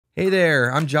Hey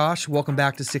there, I'm Josh. Welcome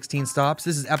back to 16 Stops.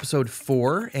 This is episode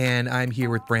 4, and I'm here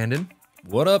with Brandon.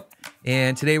 What up?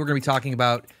 And today we're going to be talking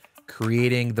about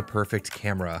creating the perfect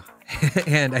camera.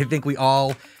 And I think we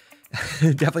all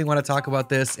definitely want to talk about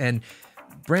this. And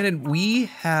Brandon, we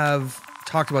have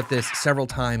talked about this several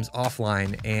times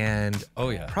offline, and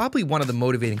probably one of the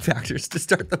motivating factors to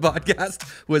start the podcast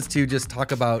was to just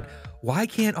talk about why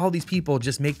can't all these people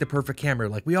just make the perfect camera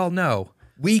like we all know.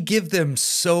 We give them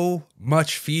so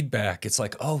much feedback. It's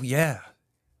like, oh yeah,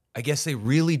 I guess they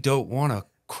really don't want to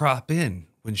crop in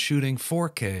when shooting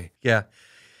 4K. Yeah.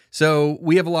 So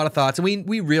we have a lot of thoughts, and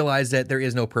we realize that there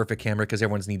is no perfect camera because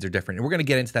everyone's needs are different. And we're going to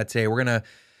get into that today. We're going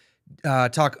to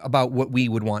talk about what we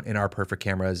would want in our perfect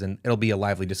cameras, and it'll be a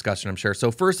lively discussion, I'm sure.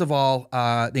 So first of all,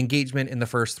 the engagement in the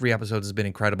first 3 episodes has been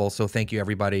incredible. So thank you,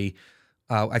 everybody.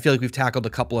 I feel like we've tackled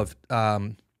a couple of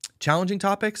challenging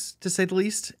topics, to say the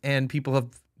least, and people have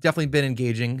definitely been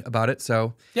engaging about it.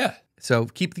 So yeah. So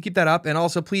keep that up. And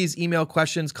also please email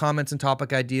questions, comments, and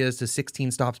topic ideas to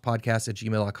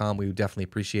 16stopspodcast@gmail.com. We would definitely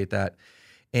appreciate that.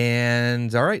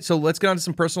 And all right, so let's get on to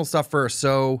some personal stuff first.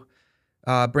 So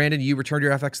Brandon, you returned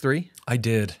your FX3? I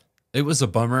did. It was a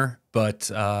bummer, but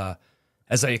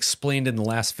as I explained in the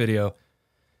last video,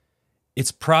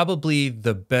 it's probably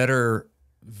the better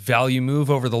value move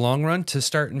over the long run to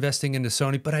start investing into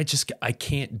Sony, but I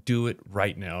can't do it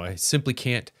right now. I simply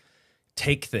can't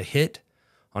take the hit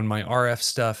on my RF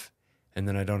stuff, and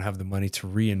then I don't have the money to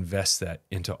reinvest that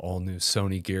into all new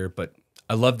Sony gear, but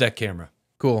I love that camera.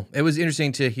 Cool. It was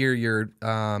interesting to hear your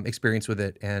experience with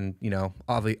it, and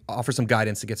obviously offer some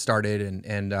guidance to get started.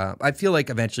 And I feel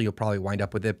like eventually you'll probably wind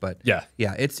up with it, but yeah,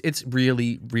 it's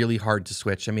really, really hard to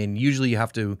switch. I mean, usually you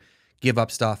have to give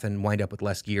up stuff and wind up with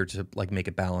less gear to like make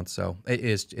it balance. So it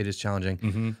is challenging.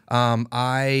 Mm-hmm.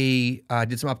 I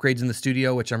did some upgrades in the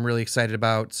studio, which I'm really excited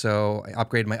about. So I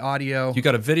upgraded my audio. You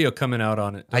got a video coming out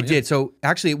on it. I did. So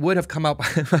actually it would have come out by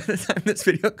the time this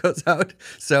video goes out.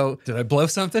 So did I blow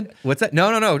something? What's that? No.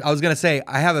 I was going to say,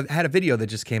 I had a video that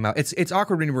just came out. It's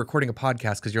awkward when you're recording a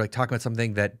podcast because you're like talking about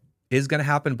something that is going to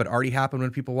happen, but already happened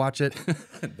when people watch it.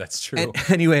 That's true.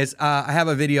 Anyways, I have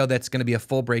a video that's going to be a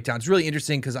full breakdown. It's really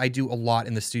interesting because I do a lot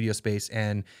in the studio space,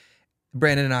 and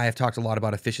Brandon and I have talked a lot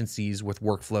about efficiencies with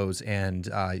workflows and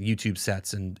YouTube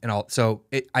sets and all. So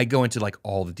I go into like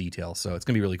all the details. So it's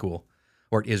going to be really cool,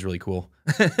 or it is really cool.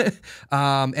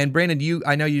 And Brandon,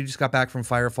 I know you just got back from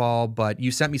Firefall, but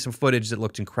you sent me some footage that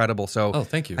looked incredible. So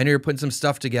thank you. I know you're putting some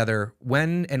stuff together.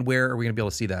 When and where are we going to be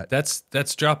able to see that?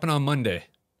 That's dropping on Monday.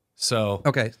 So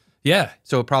okay, yeah.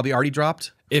 So it probably already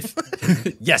dropped. If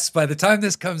yes, by the time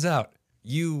this comes out,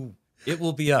 it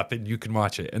will be up and you can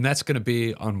watch it, and that's going to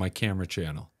be on my camera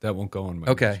channel. That won't go on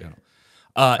my channel.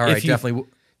 All right, definitely.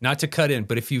 Not to cut in,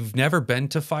 but if you've never been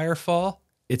to Firefall,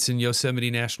 it's in Yosemite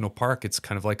National Park. It's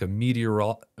kind of like a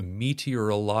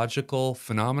meteorological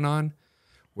phenomenon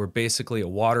where basically a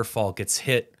waterfall gets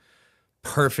hit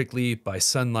perfectly by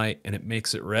sunlight and it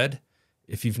makes it red.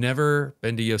 If you've never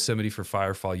been to Yosemite for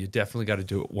Firefall, you definitely got to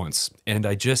do it once. And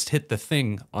I just hit the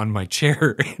thing on my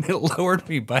chair and it lowered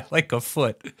me by like a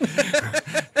foot.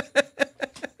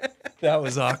 That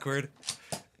was awkward.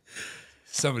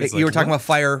 Somebody's you were talking about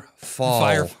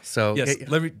Firefall. So yes,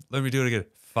 let me do it again.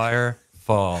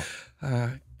 Firefall.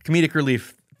 Comedic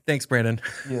relief. Thanks, Brandon.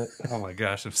 Yeah. Oh my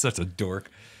gosh, I'm such a dork.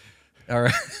 All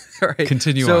right.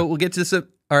 Continue so on. we'll get to some.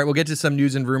 All right, we'll get to some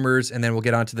news and rumors, and then we'll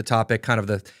get on to the topic, kind of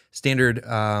the standard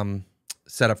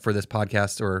setup for this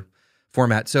podcast or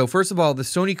format. So first of all, the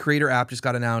Sony Creator app just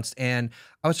got announced, and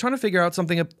I was trying to figure out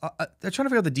something. trying to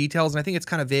figure out the details, and I think it's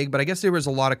kind of vague, but I guess there was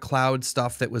a lot of cloud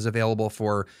stuff that was available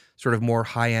for sort of more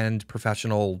high-end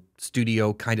professional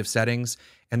studio kind of settings,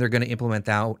 and they're going to implement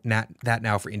that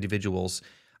now for individuals.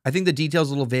 I think the details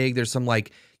are a little vague. There's some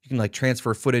like you can like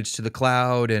transfer footage to the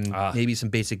cloud and maybe some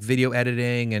basic video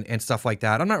editing and stuff like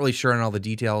that. I'm not really sure on all the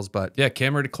details, but yeah,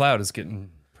 camera to cloud is getting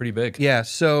pretty big. Yeah,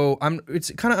 so it's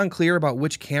kind of unclear about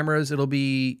which cameras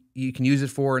you can use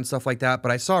it for and stuff like that.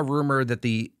 But I saw a rumor that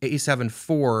the A7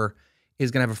 IV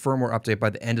is going to have a firmware update by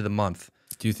the end of the month.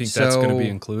 Do you think that's going to be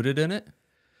included in it?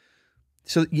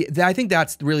 So yeah, I think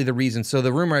that's really the reason. So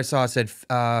the rumor I saw said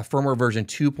firmware version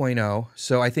 2.0.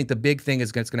 So I think the big thing is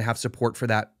it's going to have support for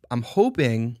that. I'm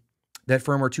hoping that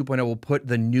firmware 2.0 will put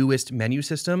the newest menu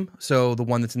system. So the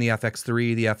one that's in the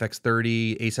FX3, the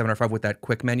FX30, A7R5 with that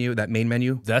quick menu, that main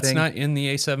menu. That's not in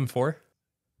the A7 IV?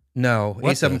 No,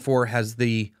 A7 IV has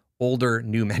the older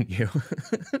new menu.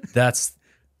 That's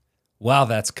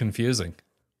confusing.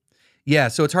 Yeah,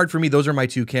 so it's hard for me. Those are my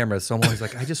two cameras. So I'm always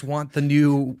like, I just want the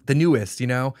newest, you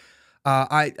know?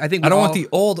 I think I don't want the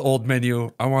old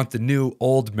menu. I want the new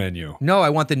old menu. No, I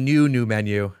want the new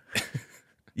menu.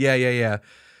 Yeah.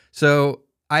 So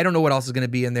I don't know what else is going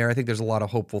to be in there. I think there's a lot of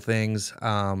hopeful things.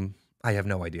 I have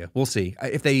no idea. We'll see.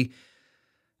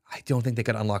 I don't think they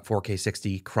could unlock 4K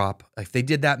 60 crop. If they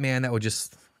did that, man, that would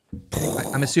just.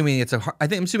 I'm assuming it's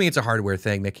a hardware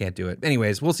thing. They can't do it.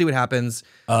 Anyways, we'll see what happens.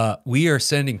 We are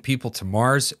sending people to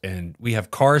Mars, and we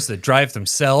have cars that drive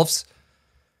themselves.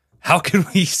 How can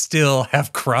we still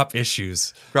have crop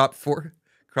issues? Crop 4K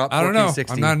I don't know.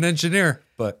 60. I'm not an engineer,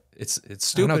 but it's I don't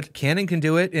stupid. know. Canon can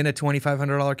do it in a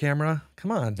 $2,500 camera.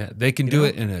 Come on. Yeah, they can do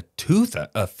it in a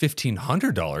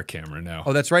 $1,500 camera now.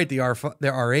 Oh, that's right. The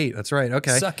R8. That's right.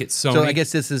 Okay. Suck it, Sony. So I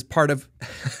guess this is part of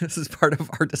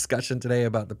our discussion today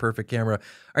about the perfect camera. All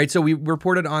right. So we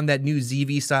reported on that new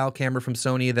ZV style camera from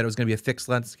Sony that it was going to be a fixed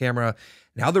lens camera.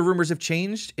 Now the rumors have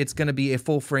changed. It's going to be a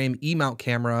full frame E-mount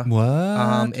camera.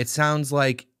 What? It sounds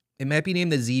like it might be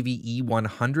named the ZV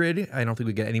E100. I don't think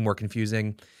we get any more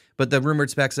confusing. But the rumored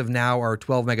specs of now are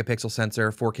 12 megapixel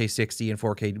sensor, 4K 60 and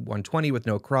 4K 120 with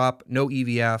no crop, no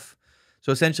EVF.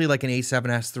 So essentially like an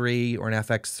A7S III or an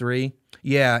FX3.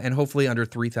 Yeah, and hopefully under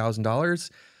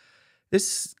 $3,000.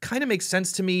 This kind of makes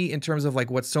sense to me in terms of like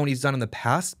what Sony's done in the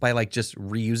past by like just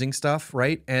reusing stuff,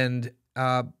 right? And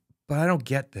but I don't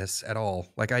get this at all.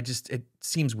 Like it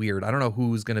seems weird. I don't know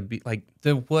who's going to be like.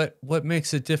 Then what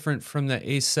makes it different from the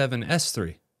A7S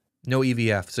III? No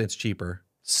EVF, so it's cheaper.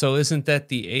 So isn't that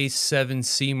the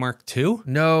A7C Mark II?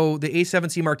 No, the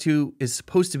A7C Mark II is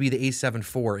supposed to be the A7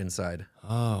 IV inside.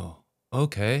 Oh,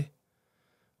 okay.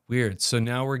 Weird. So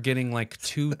now we're getting like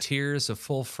 2 tiers of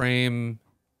full frame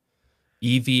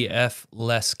EVF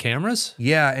less cameras?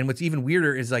 Yeah, and what's even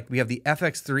weirder is like we have the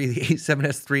FX3, the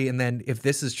A7S III, and then if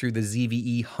this is true, the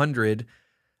ZVE 100.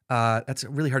 That's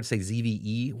really hard to say.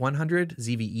 ZVE 100?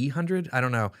 ZVE 100? I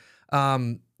don't know.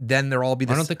 Then they'll all be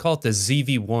Why don't they call it the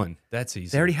ZV1? That's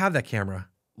easy. They already have that camera.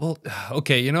 Well,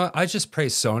 okay, you know what? I just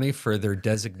praise Sony for their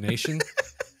designation.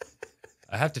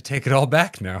 I have to take it all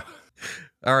back now.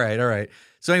 All right.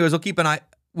 So anyways, we'll keep an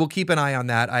eye on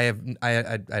that. I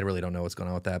really don't know what's going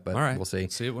on with that, but All right. we'll see.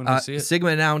 See it when we see it. Sigma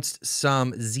announced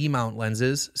some Z-mount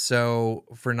lenses. So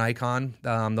for Nikon,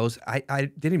 those I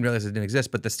didn't even realize they didn't exist,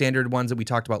 but the standard ones that we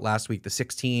talked about last week, the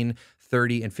 16,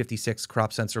 30, and 56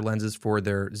 crop sensor lenses for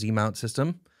their Z-mount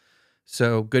system.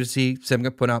 So good to see Sigma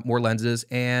put out more lenses.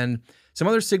 And some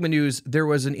other Sigma news, there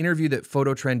was an interview that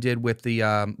Phototrend did with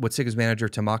with Sigma's manager,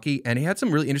 Tamaki, and he had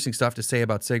some really interesting stuff to say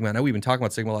about Sigma. I know we've been talking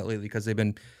about Sigma a lot lately because they've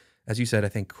been, as you said, I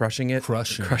think crushing it.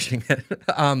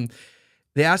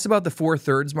 They asked about the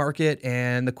 4/3 market,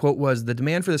 and the quote was, the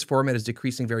demand for this format is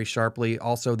decreasing very sharply.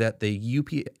 Also that the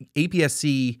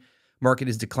APS-C market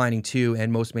is declining too,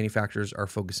 and most manufacturers are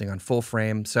focusing on full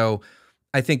frame. So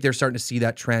I think they're starting to see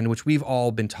that trend, which we've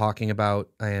all been talking about.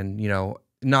 And,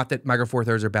 not that Micro Four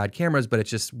Thirds are bad cameras, but it's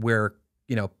just where,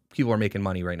 people are making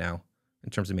money right now in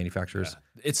terms of manufacturers.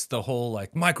 Yeah. It's the whole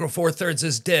like Micro Four Thirds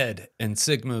is dead. And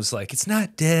Sigma's like, it's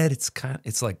not dead.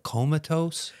 It's like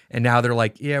comatose. And now they're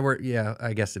like,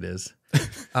 I guess it is.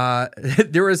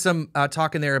 There was some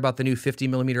talk in there about the new 50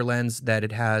 millimeter lens, that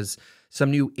it has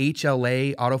some new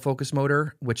HLA autofocus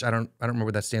motor, which I don't remember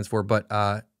what that stands for, but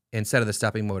instead of the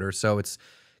stepping motor. So it's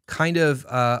kind of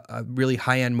a really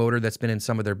high-end motor that's been in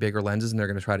some of their bigger lenses, and they're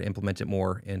going to try to implement it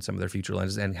more in some of their future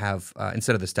lenses and have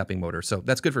instead of the stepping motor. So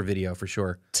that's good for video for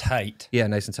sure. Tight. Yeah,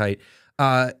 nice and tight.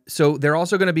 So they're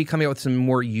also going to be coming out with some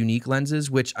more unique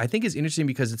lenses, which I think is interesting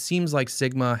because it seems like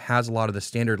Sigma has a lot of the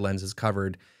standard lenses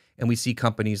covered, and we see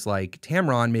companies like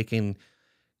Tamron making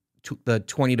the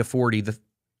 20-40,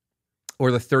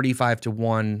 or the 35 to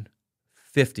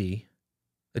 150,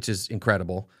 which is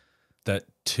incredible. That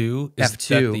 2 is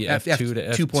F2, the F2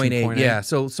 to F2.8. Yeah,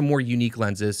 so some more unique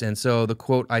lenses. And so the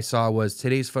quote I saw was,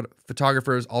 today's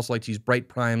photographers also like to use bright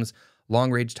primes,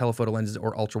 long-range telephoto lenses,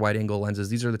 or ultra-wide-angle lenses.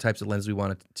 These are the types of lenses we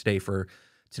want today for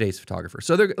today's photographers.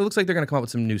 So it looks like they're going to come up with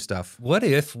some new stuff. What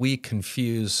if we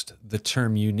confused the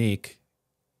term unique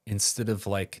instead of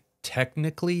like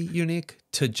technically unique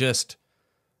to just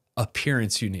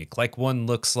appearance unique? Like one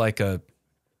looks like a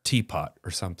teapot or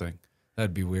something.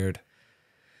 That'd be weird.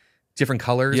 Different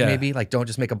colors, maybe? Like, don't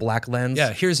just make a black lens.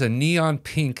 Yeah, here's a neon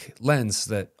pink lens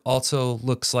that also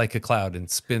looks like a cloud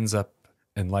and spins up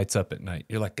and lights up at night.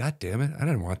 You're like, God damn it, I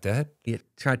didn't want that. Yeah,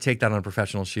 try to take that on a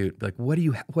professional shoot. Be like, what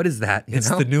is that? It's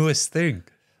the newest thing.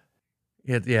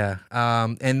 Yeah.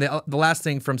 And the last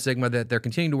thing from Sigma, that they're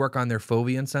continuing to work on their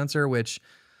Foveon sensor, which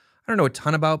I don't know a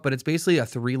ton about, but it's basically a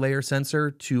 3-layer sensor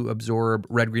to absorb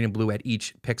red, green, and blue at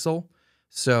each pixel.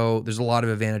 So there's a lot of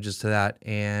advantages to that.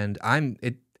 And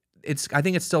I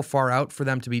think it's still far out for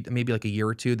them to be maybe like a year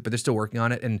or two, but they're still working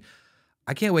on it. And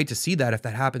I can't wait to see that if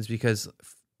that happens, because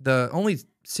the only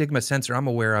Sigma sensor I'm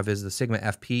aware of is the Sigma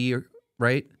FP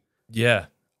right? Yeah.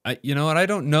 You know what? I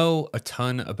don't know a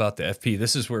ton about the FP.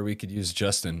 This is where we could use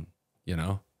Justin, you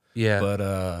know? Yeah.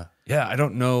 But yeah, I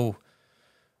don't know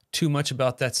too much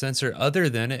about that sensor other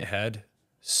than it had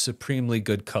supremely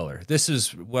good color. This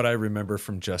is what I remember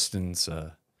from Justin's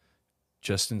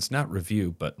not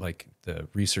review, but like the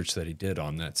research that he did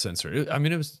on that sensor. I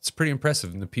mean, it's pretty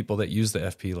impressive, and the people that use the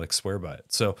FP like swear by it.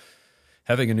 So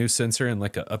having a new sensor and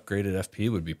like an upgraded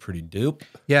FP would be pretty dope.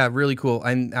 Yeah, really cool.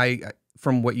 And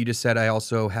from what you just said, I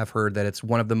also have heard that it's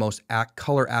one of the most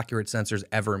color accurate sensors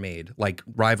ever made, like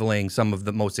rivaling some of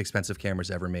the most expensive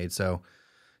cameras ever made. So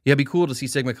yeah, it'd be cool to see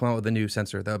Sigma come out with a new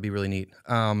sensor. That would be really neat.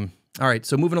 All right,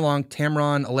 so moving along,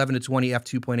 Tamron 11 to 20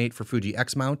 f2.8 for Fuji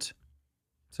X mount.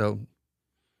 So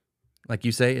like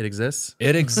you say, it exists.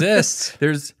 It exists.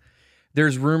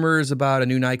 There's rumors about a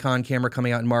new Nikon camera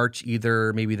coming out in March,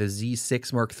 either maybe the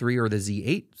Z6 Mark III or the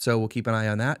Z8. So we'll keep an eye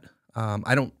on that.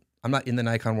 I'm not in the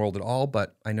Nikon world at all,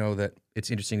 but I know that it's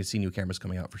interesting to see new cameras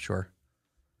coming out for sure.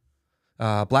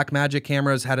 Blackmagic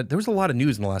cameras there was a lot of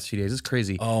news in the last few days. It's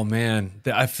crazy. Oh man,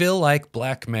 I feel like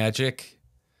Blackmagic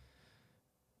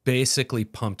basically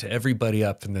pumped everybody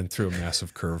up and then threw a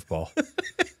massive curveball.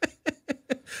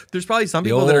 There's probably some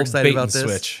people that are excited about this.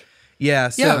 Switch. Yeah,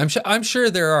 so, yeah, I'm sure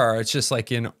there are. It's just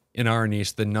like in our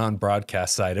niche, the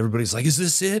non-broadcast side, everybody's like, "Is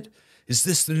this it? Is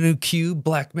this the new Cube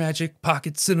Blackmagic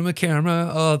Pocket Cinema camera?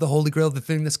 Oh, the holy grail, the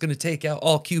thing that's going to take out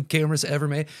all Cube cameras ever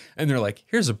made." And they're like,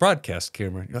 "Here's a broadcast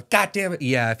camera." You're like, "God damn it!"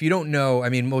 Yeah, if you don't know, I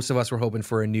mean, most of us were hoping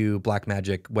for a new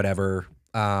Blackmagic whatever,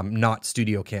 not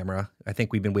studio camera. I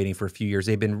think we've been waiting for a few years.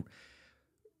 They've been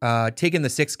taking the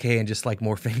 6K and just like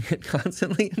morphing it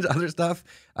constantly into other stuff,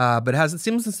 but it doesn't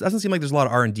seem like there's a lot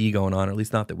of R&D going on, or at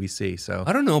least not that we see. So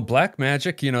I don't know,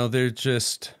 Blackmagic. You know, they're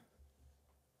just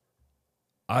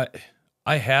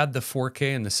I had the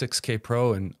 4K and the 6K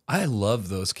Pro, and I love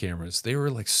those cameras. They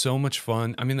were like so much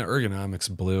fun. I mean, the ergonomics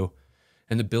blew,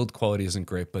 and the build quality isn't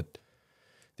great, but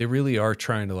they really are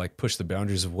trying to like push the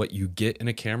boundaries of what you get in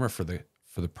a camera for the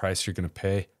price you're going to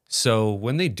pay. So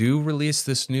when they do release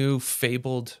this new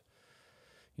fabled,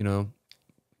 you know,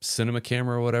 cinema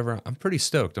camera or whatever, I'm pretty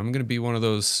stoked. I'm going to be one of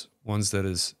those ones that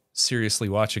is seriously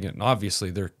watching it, and obviously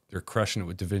they're crushing it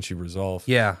with DaVinci Resolve.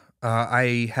 Yeah,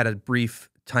 I had a brief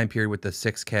time period with the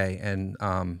 6K, and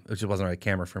it just wasn't the right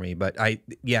camera for me. But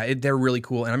they're really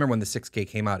cool. And I remember when the 6K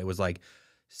came out, it was like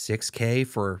 6K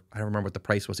for, I don't remember what the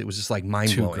price was. It was just like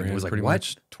mind blowing. It was like, pretty what?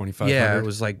 Much 2,500. Yeah, it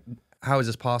was like, how is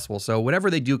this possible? So whatever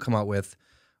they do come out with,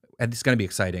 it's going to be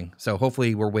exciting. So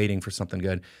hopefully we're waiting for something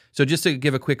good. So just to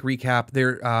give a quick recap,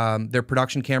 they're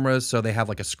production cameras. So they have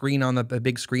like a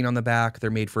big screen on the back. They're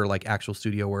made for like actual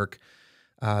studio work.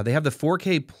 They have the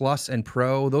 4K Plus and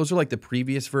Pro. Those are like the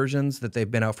previous versions that they've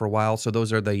been out for a while. So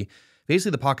those are basically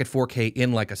the Pocket 4K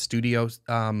in like a studio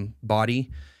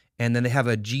body. And then they have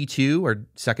a G2 or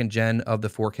second gen of the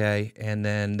 4K. And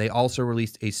then they also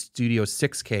released a Studio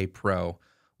 6K Pro,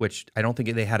 which I don't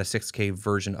think they had a 6K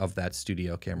version of that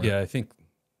studio camera. Yeah, I think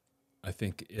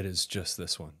it is just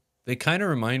this one. They kind of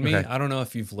remind me. Okay. I don't know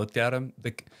if you've looked at them.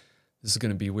 This is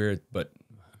going to be weird, but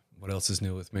what else is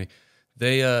new with me?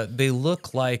 They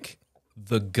look like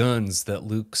the guns that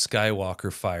Luke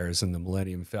Skywalker fires in the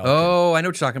Millennium Falcon. Oh, I know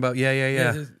what you're talking about.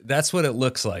 Yeah. That's what it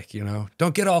looks like, you know.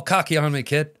 Don't get all cocky on me,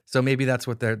 kid. So maybe that's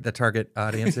what the target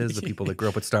audience is, the people that grew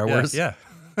up with Star Wars. Yeah.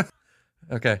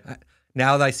 Okay.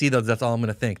 Now that I see those, that's all I'm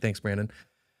going to think. Thanks, Brandon.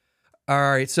 All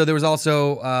right. So there was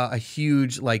also a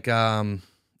huge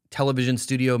television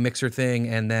studio mixer thing,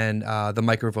 and then the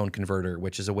microphone converter,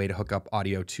 which is a way to hook up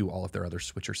audio to all of their other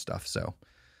switcher stuff. So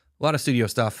a lot of studio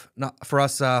stuff. Not for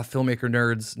us filmmaker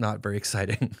nerds, not very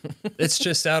exciting. It's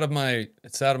just out of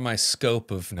my scope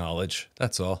of knowledge.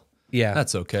 That's all. Yeah.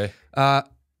 That's okay.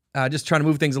 Just trying to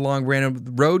move things along.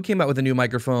 Rode came out with a new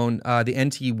microphone, the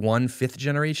NT1 5th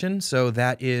generation. So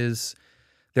that is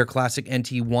their classic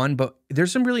NT1, but there's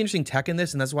some really interesting tech in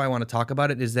this, and that's why I want to talk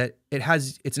about it, is that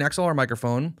it's an XLR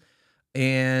microphone,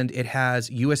 and it has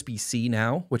USB-C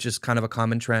now, which is kind of a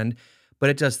common trend, but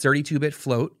it does 32-bit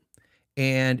float.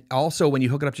 And also when you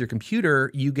hook it up to your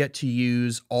computer, you get to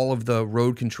use all of the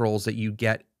Rode controls that you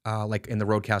get like in the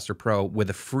Rodecaster Pro with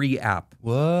a free app.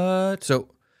 What? So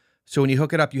when you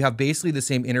hook it up, you have basically the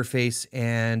same interface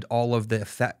and all of the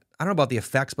effect. I don't know about the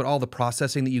effects, but all the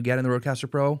processing that you get in the Rodecaster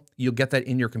Pro, you'll get that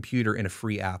in your computer in a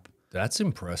free app. That's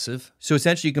impressive. So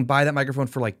essentially, you can buy that microphone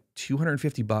for like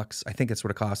 $250. I think that's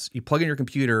what it costs. You plug in your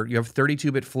computer, you have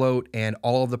 32-bit float, and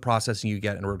all of the processing you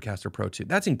get in a Rodecaster Pro 2.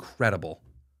 That's incredible.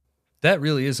 That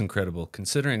really is incredible,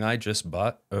 considering I just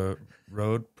bought a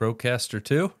Rode Procaster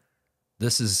 2.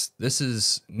 This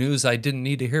is news I didn't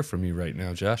need to hear from you right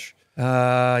now, Josh.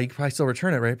 You can probably still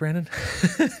return it, right, Brandon?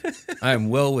 I am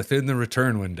well within the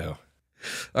return window.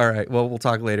 All right. Well, we'll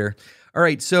talk later. All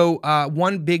right. So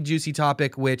one big juicy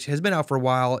topic, which has been out for a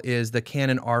while, is the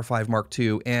Canon R5 Mark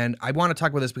II. And I want to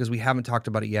talk about this because we haven't talked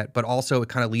about it yet, but also it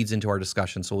kind of leads into our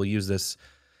discussion. So we'll use this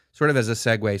sort of as a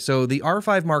segue. So the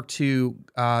R5 Mark II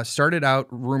started out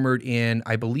rumored in,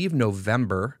 I believe,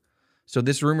 November. So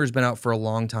this rumor's been out for a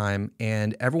long time,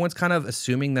 and everyone's kind of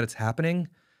assuming that it's happening,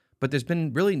 but there's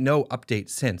been really no update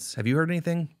since. Have you heard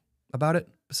anything about it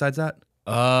besides that?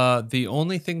 The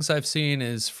only things I've seen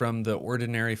is from the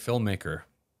Ordinary Filmmaker.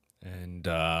 And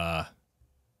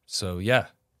so, yeah,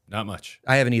 not much.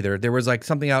 I haven't either. There was like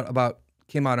something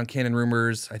came out on Canon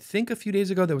Rumors, I think a few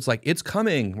days ago, that was like, it's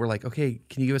coming. We're like, okay,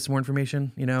 can you give us some more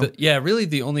information? You know? Yeah, really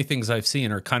the only things I've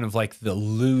seen are kind of like the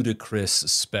ludicrous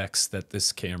specs that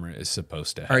this camera is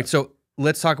supposed to have. All right, so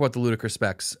let's talk about the ludicrous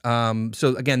specs.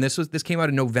 So again, this came out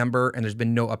in November, and there's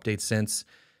been no updates since.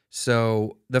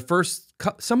 So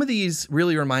some of these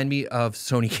really remind me of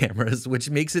Sony cameras, which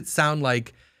makes it sound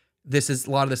like a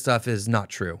lot of this stuff is not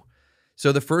true.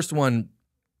 So the first one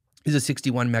is a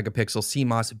 61 megapixel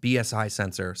CMOS BSI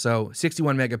sensor. So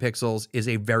 61 megapixels is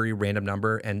a very random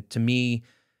number, and to me,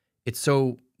 it's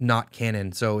so not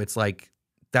Canon. So it's like,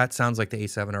 that sounds like the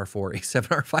A7R4,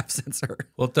 A7R5 sensor.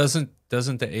 Well, doesn't the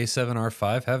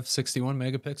A7R5 have 61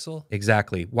 megapixel?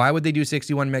 Exactly. Why would they do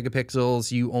 61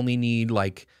 megapixels? You only need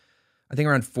like, I think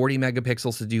around 40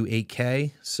 megapixels to do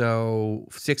 8K. So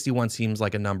 61 seems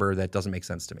like a number that doesn't make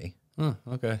sense to me. Oh,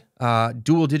 okay.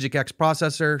 Dual DigicX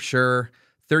processor, sure.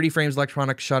 30 frames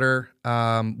electronic shutter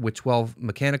with 12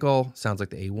 mechanical. Sounds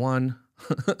like the A1.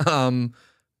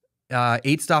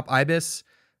 8-stop IBIS.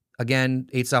 Again,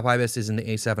 8-stop IBIS is in the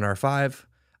A7R5.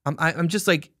 I'm just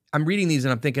like, I'm reading these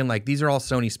and I'm thinking like, these are all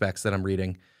Sony specs that I'm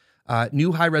reading.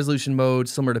 New high resolution mode,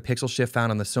 similar to pixel shift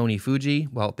found on the Sony Fuji.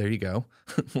 Well, there you go.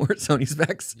 More Sony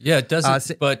specs. Yeah, it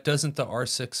doesn't, but doesn't the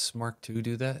R6 Mark II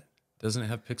do that? Doesn't it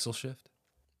have pixel shift?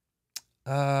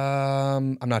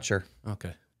 I'm not sure.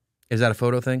 Okay. Is that a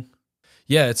photo thing?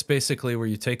 Yeah, it's basically where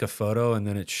you take a photo and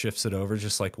then it shifts it over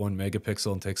just like 1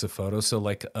 megapixel and takes a photo. So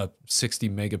like a 60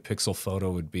 megapixel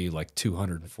photo would be like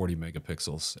 240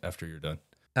 megapixels after you're done.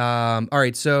 All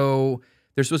right, so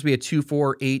there's supposed to be a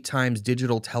 248 times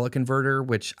digital teleconverter,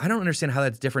 which I don't understand how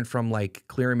that's different from like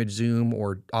clear image zoom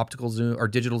or optical zoom or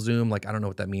digital zoom. Like, I don't know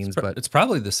what that means, but it's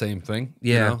probably the same thing.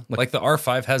 Yeah. You know? Like the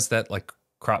R5 has that like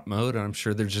crop mode, and I'm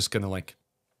sure they're just going to like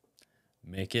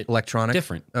make it electronic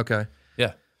different. Okay.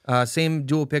 Yeah. Same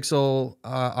dual pixel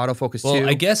autofocus Well, too.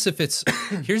 I guess if it's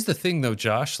here's the thing though,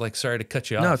 Josh, like sorry to cut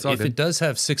you off. No, it's all if good. it does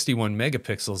have 61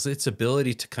 megapixels, its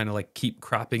ability to kind of like keep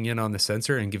cropping in on the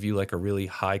sensor and give you like a really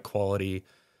high quality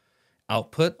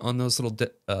output on those little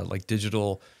like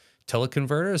digital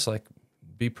teleconverters, like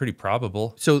be pretty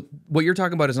probable. So what you're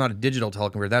talking about is not a digital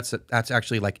teleconverter. That's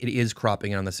actually like, it is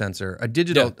cropping in on the sensor. A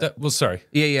digital. Sorry.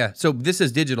 Yeah. So this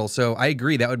is digital. So I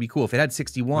agree, that would be cool if it had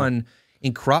 61.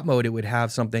 In crop mode, it would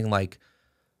have something like,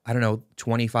 I don't know,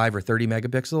 25 or 30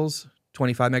 megapixels,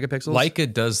 25 megapixels.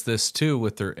 Leica does this too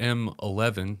with their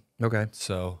M11. Okay.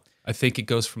 So I think it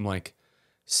goes from like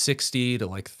 60 to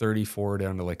like 34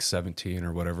 down to like 17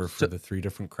 or whatever for the 3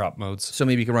 different crop modes. So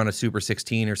maybe you could run a Super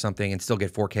 16 or something and still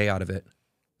get 4K out of it.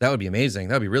 That would be amazing.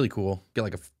 That would be really cool. Get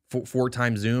like a 4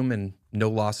 times zoom and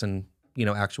no loss in,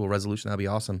 actual resolution. That'd be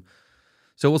awesome.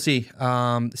 So we'll see.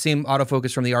 Same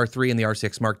autofocus from the R3 and the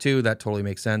R6 Mark II. That totally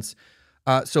makes sense.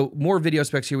 So more video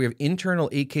specs here. We have internal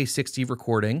 8K 60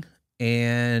 recording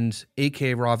and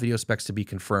 8K raw video specs to be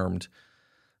confirmed.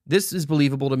 This is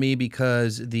believable to me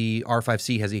because the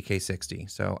R5C has 8K 60.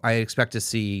 So I expect to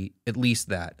see at least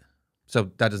that. So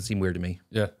that doesn't seem weird to me.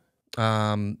 Yeah.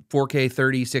 4K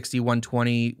 30, 60,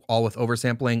 120, all with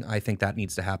oversampling. I think that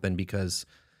needs to happen because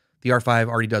the R5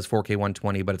 already does 4K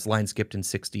 120, but it's line skipped in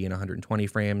 60 and 120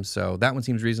 frames. So that one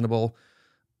seems reasonable.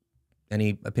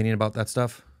 Any opinion about that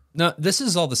stuff? No, this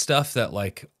is all the stuff that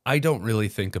like I don't really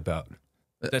think about.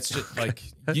 That's just like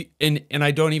and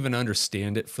I don't even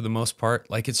understand it for the most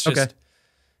part. Like it's just Okay.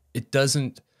 It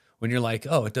doesn't when you're like,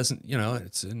 oh, it doesn't,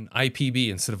 it's an IPB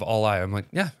instead of all I. I'm like,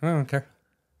 yeah, I don't care.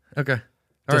 Okay.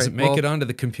 Does it make it onto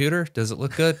the computer? Does it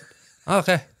look good?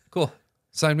 Okay, cool.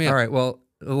 Sign me up. All right. Well,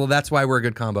 that's why we're a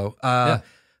good combo.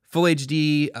 Full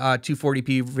HD,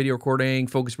 240p video recording,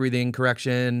 focus breathing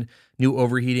correction, new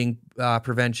overheating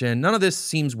prevention. None of this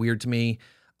seems weird to me.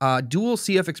 Dual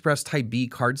CF Express Type B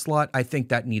card slot. I think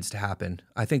that needs to happen.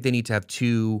 I think they need to have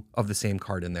 2 of the same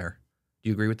card in there. Do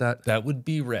you agree with that? That would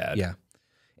be rad. Yeah.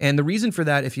 And the reason for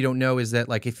that, if you don't know, is that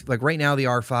like right now the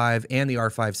R5 and the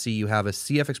R5C, you have a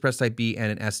CF Express Type B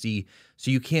and an SD,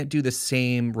 so you can't do the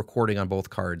same recording on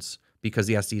both cards. because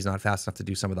the SD is not fast enough to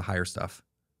do some of the higher stuff.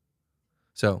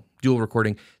 So dual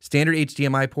recording, standard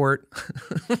HDMI port.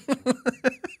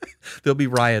 There'll be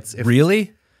riots.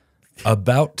 Really?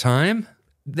 About time?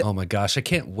 Oh my gosh, I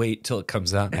can't wait till it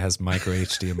comes out and has micro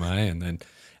HDMI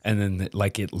and then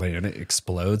like it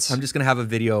explodes. I'm just gonna have a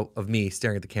video of me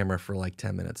staring at the camera for like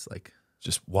 10 minutes. Like,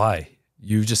 just why?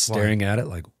 You just staring at it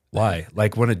like why?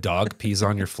 Like when a dog pees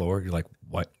on your floor, you're like,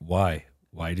 what? Why?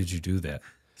 Why did you do that?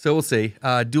 so we'll see.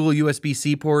 Dual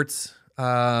USB-C ports.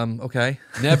 Okay.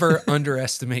 Never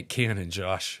underestimate Canon,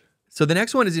 Josh. So the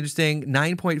next one is interesting.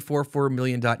 9.44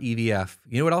 million .EVF.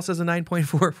 You know what else has a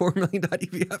 9.44 million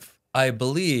 .EVF? I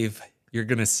believe you're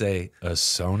gonna say a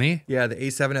Sony. Yeah, the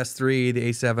A7S III, the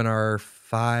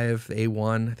A7R5, the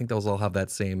A1. I think those all have that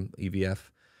same EVF.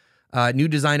 New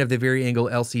design of the vari-angle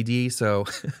LCD. So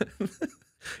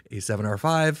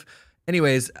A7R5.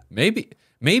 Anyways,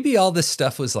 Maybe all this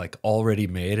stuff was like already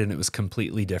made and it was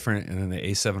completely different, and then the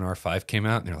A7R5 came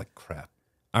out and they're like, crap.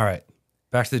 All right,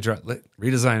 back to the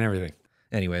redesign everything.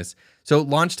 anyways, so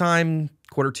launch time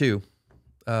Q2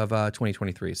 of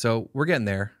 2023. So we're getting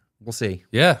there. We'll see.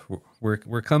 Yeah,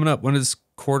 we're coming up. When does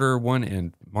Q1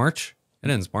 end? March? It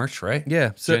ends March, right?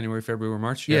 Yeah. So January, February,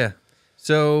 March. yeah.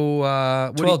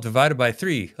 So 12 divided by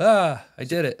 3. I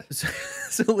did it.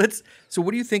 So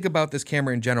what do you think about this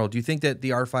camera in general? Do you think that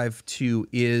the R5 II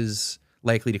is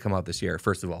likely to come out this year,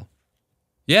 first of all?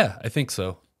 Yeah, I think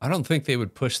so. I don't think they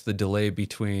would push the delay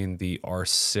between the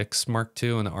R6 Mark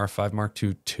II and the R5 Mark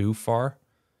II too far.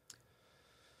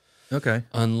 Okay.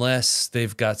 Unless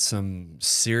they've got some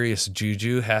serious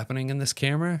juju happening in this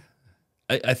camera.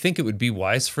 I think it would be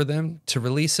wise for them to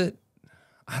release it.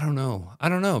 I don't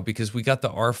know, because we got the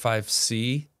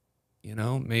R5C, you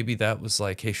know, maybe that was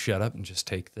like, hey, shut up and just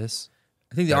take this.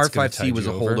 I think the That's gonna R5C tide was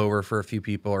a you over. holdover for a few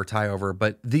people or tie over,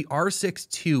 but the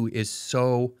R6 II is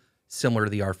so similar to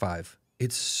the R5.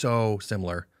 It's so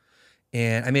similar.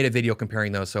 And I made a video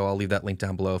comparing those, so I'll leave that link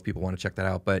down below if people want to check that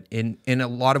out. But in a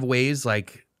lot of ways,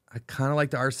 like, I kind of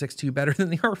like the R6 II better than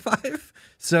the R5.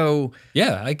 So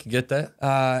Yeah, I could get that.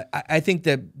 I think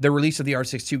that the release of the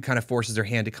R6 II kind of forces their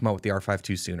hand to come out with the R5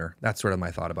 II sooner. That's sort of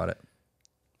my thought about it.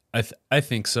 I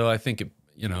think so. I think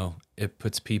it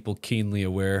puts people keenly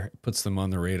aware, it puts them on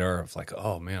the radar of like,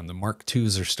 oh man, the Mark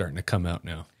IIs are starting to come out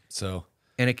now. So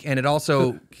And it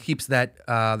also keeps that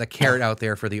the carrot out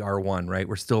there for the R1, right?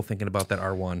 We're still thinking about that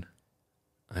R1.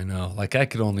 I know, like I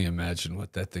could only imagine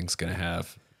what that thing's gonna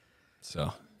have.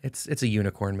 So It's a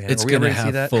unicorn, man. it's Are we ever gonna see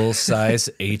have that? full size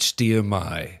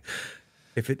HDMI.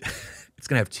 It's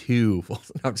gonna have two full.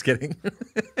 No, I'm just kidding.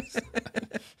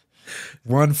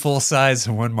 One full size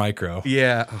and one micro.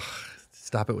 Yeah. Ugh,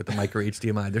 stop it with the micro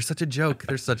HDMI. They're such a joke.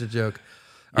 They're such a joke.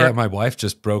 Yeah, right. my wife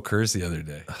just broke hers the other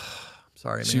day.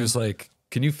 Sorry, man. She was like,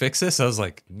 "Can you fix this?" I was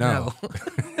like, "No."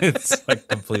 It's like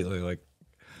completely like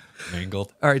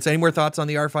mangled. All right. So, any more thoughts on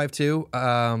the R5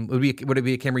 II? Would it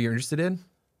be a camera you're interested in?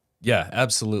 Yeah,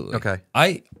 absolutely. Okay.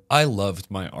 I loved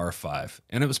my R5,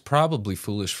 and it was probably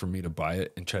foolish for me to buy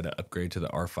it and try to upgrade to the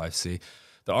R5C.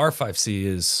 The R5C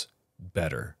is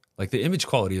better. Like the image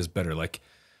quality is better. Like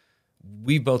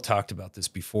we both talked about this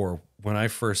before. When I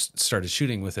first started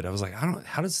shooting with it, I was like,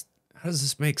 how does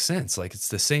this make sense? Like it's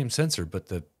the same sensor, but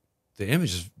the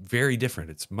image is very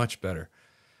different. It's much better.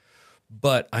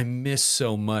 But I miss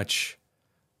so much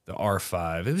the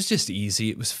R5. It was just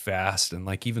easy. It was fast. And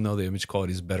like, even though the image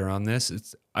quality is better on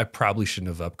this, I probably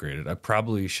shouldn't have upgraded. I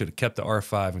probably should have kept the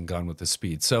R5 and gone with the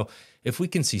speed. So if we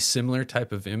can see similar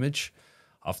type of image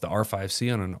off the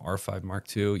R5C on an R5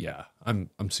 Mark II, yeah, I'm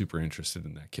super interested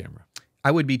in that camera. I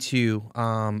would be too.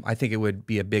 I think it would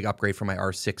be a big upgrade for my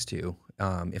R6 II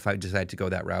if I decided to go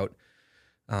that route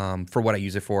for what I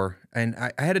use it for. And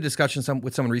I had a discussion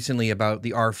with someone recently about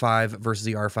the R5 versus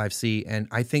the R5C, and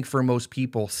I think for most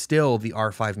people, still the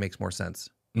R5 makes more sense.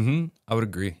 Mm-hmm. I would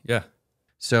agree. Yeah.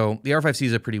 So the R5C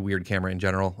is a pretty weird camera in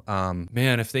general.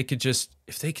 Man, if they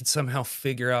could somehow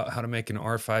figure out how to make an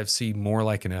R5C more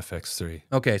like an FX3.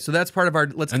 Okay, so that's part of our.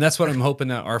 And that's what I'm hoping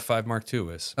that R5 Mark II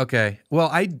is. Okay,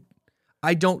 well,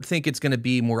 I don't think it's going to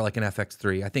be more like an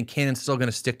FX3. I think Canon's still going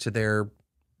to stick to their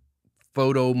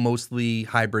photo mostly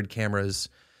hybrid cameras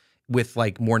with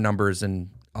like more numbers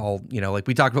and all, like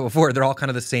we talked about before, they're all kind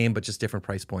of the same but just different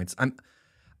price points.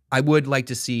 I would like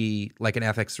to see like an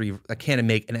FX3, a Canon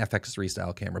make an FX3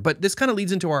 style camera. But this kind of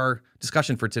leads into our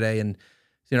discussion for today and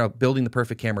building the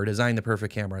perfect camera, designing the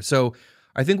perfect camera. So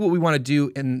I think what we want to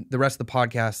do in the rest of the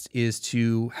podcast is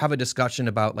to have a discussion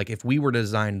about like if we were to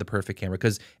design the perfect camera,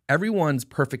 because everyone's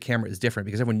perfect camera is different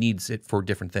because everyone needs it for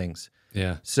different things.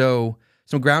 Yeah. So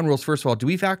some ground rules. First of all, do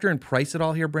we factor in price at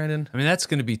all here, Brandon? I mean, that's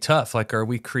going to be tough. Like, are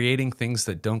we creating things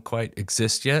that don't quite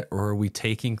exist yet, or are we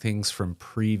taking things from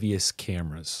previous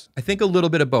cameras? I think a little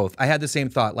bit of both. I had the same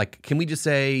thought. Like, can we just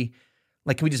say,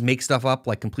 like, can we just make stuff up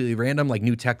like completely random, like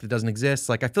new tech that doesn't exist?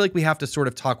 Like, I feel like we have to sort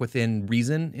of talk within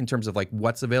reason in terms of like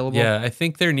what's available. Yeah, I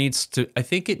think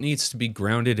it needs to be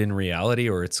grounded in reality,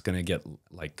 or it's going to get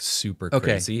like super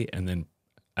crazy. And then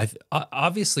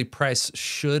obviously price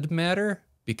should matter,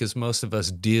 because most of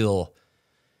us deal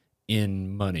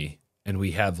in money and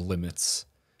we have limits,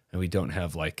 and we don't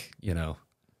have like, you know,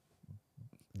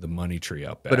 the money tree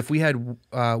out back. But if we had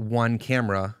one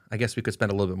camera, I guess we could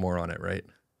spend a little bit more on it, right?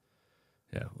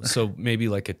 Yeah. So maybe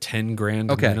like a 10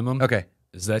 grand Okay. minimum. Okay.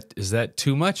 Is that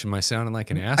too much? Am I sounding like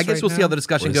an ass? I guess right we'll now? see how the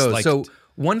discussion Or is goes. like- So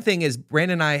one thing is,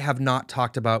 Brandon and I have not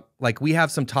talked about, like, we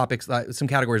have some topics, some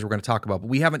categories we're going to talk about, but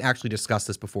we haven't actually discussed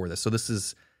this before this. So this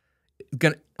is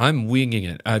gonna. I'm winging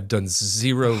it. I've done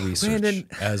zero research Brandon.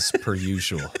 as per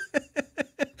usual.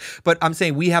 But I'm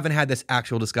saying we haven't had this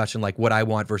actual discussion, like what I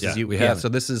want versus Yeah, you. we haven't. So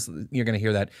this is, you're going to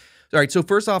hear that. All right. So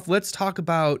first off, let's talk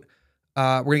about.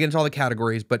 We're gonna get into all the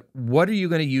categories, but what are you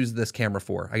going to use this camera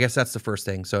for? I guess that's the first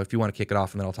thing. So if you want to kick it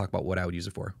off, and then I'll talk about what I would use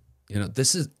it for. You know,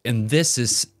 this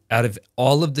is out of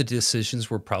all of the decisions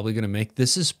we're probably going to make,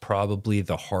 this is probably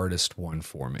the hardest one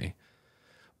for me.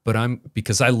 But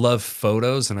because I love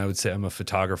photos, and I would say I'm a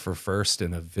photographer first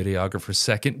and a videographer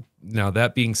second. Now,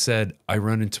 that being said, I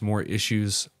run into more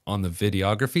issues on the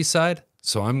videography side,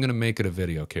 so I'm going to make it a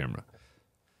video camera.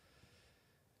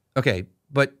 Okay,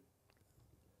 but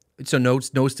so no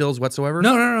stills whatsoever.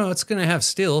 No, it's going to have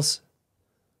stills.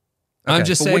 I'm Okay,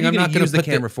 just but what saying are you I'm not gonna going to use the put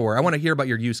camera for. I want to hear about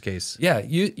your use case. Yeah,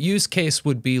 use case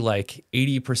would be like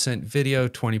 80% video,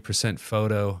 20%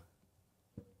 photo,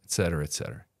 et cetera, et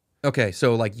cetera. Okay,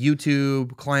 so like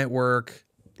YouTube, client work,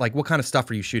 like what kind of stuff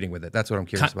are you shooting with it? That's what I'm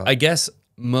curious about. I guess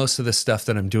most of the stuff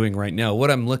that I'm doing right now,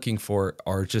 what I'm looking for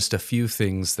are just a few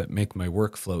things that make my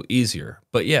workflow easier.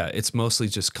 But yeah, it's mostly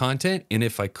just content. And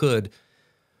if I could,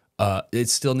 it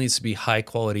still needs to be high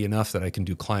quality enough that I can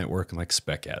do client work and like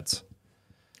spec ads.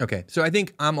 Okay, so I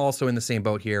think I'm also in the same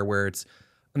boat here, where it's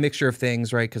a mixture of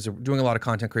things, right? Because we're doing a lot of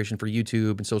content creation for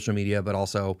YouTube and social media, but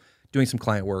also doing some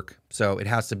client work. So it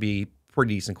has to be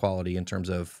pretty decent quality in terms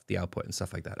of the output and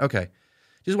stuff like that. Okay.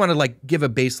 Just want to like give a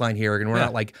baseline here, and we're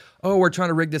not like, oh, we're trying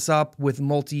to rig this up with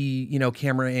multi,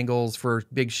 camera angles for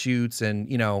big shoots, and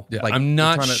like I'm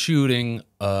not shooting,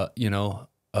 a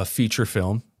feature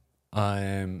film.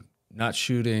 I'm not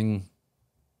shooting.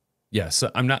 Yeah, so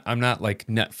I'm not like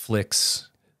Netflix.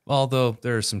 Although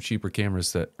there are some cheaper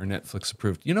cameras that are Netflix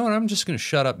approved. You know what? I'm just going to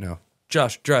shut up now.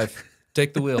 Josh, drive.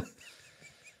 Take the wheel.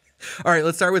 All right,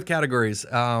 let's start with categories.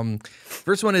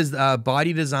 First one is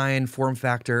body design, form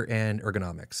factor, and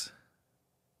ergonomics.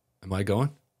 Am I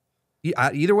going?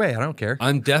 Either way, I don't care.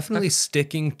 I'm definitely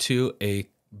sticking to a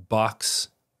box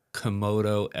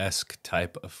Komodo-esque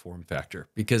type of form factor,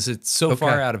 because it's so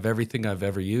far out of everything I've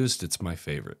ever used, it's my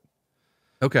favorite.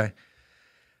 Okay.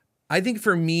 I think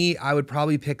for me, I would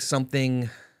probably pick something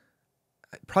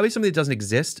that doesn't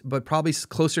exist, but probably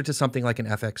closer to something like an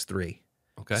FX3.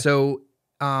 Okay. So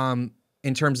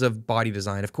in terms of body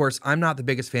design, of course, I'm not the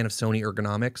biggest fan of Sony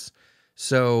ergonomics.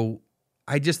 So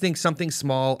I just think something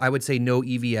small, I would say no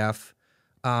EVF.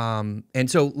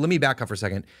 And so let me back up for a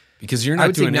second. Because you're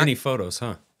not doing any photos,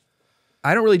 huh?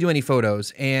 I don't really do any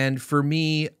photos. And for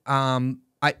me,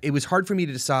 it was hard for me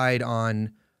to decide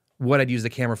on what I'd use the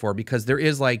camera for, because there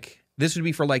is like, this would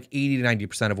be for like 80 to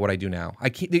 90% of what I do now.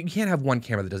 You can't have one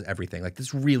camera that does everything. Like, this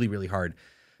is really, really hard.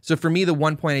 So for me, the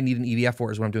one point I need an EVF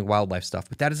for is when I'm doing wildlife stuff.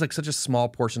 But that is like such a small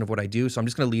portion of what I do. So I'm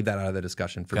just going to leave that out of the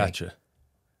discussion for me. Gotcha.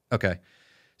 Okay.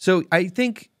 So I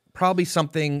think probably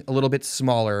something a little bit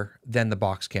smaller than the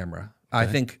box camera. I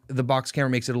think the box camera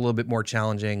makes it a little bit more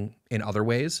challenging in other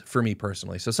ways for me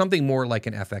personally. So something more like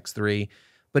an FX3,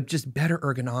 but just better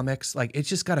ergonomics. Like, it's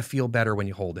just got to feel better when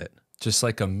you hold it. Just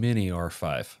like a mini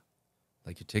R5.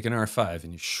 Like, you take an R5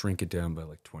 and you shrink it down by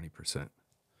like 20%.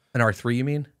 An R3, you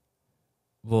mean?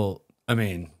 Well, I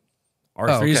mean,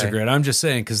 R3s are great. I'm just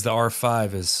saying, because the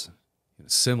R5 is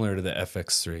similar to the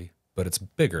FX3, but it's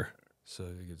bigger. So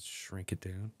you can shrink it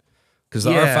down. Because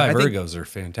the R5 ergos are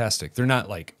fantastic. They're not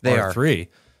like R3,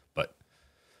 but.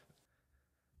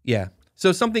 Yeah.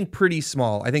 So something pretty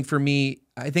small. I think for me,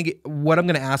 what I'm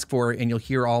going to ask for, and you'll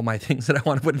hear all my things that I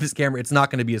want to put in this camera, it's not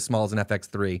going to be as small as an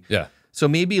FX3. Yeah. So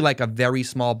maybe like a very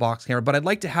small box camera, but I'd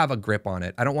like to have a grip on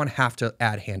it. I don't want to have to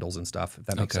add handles and stuff, if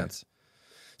that makes sense.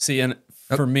 See, and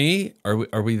for me,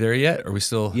 are we there yet? Are we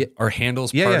still, are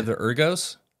handles part of the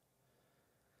ergos?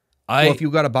 Well, if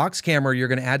you got a box camera, you're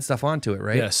going to add stuff onto it,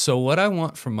 right? Yeah. So what I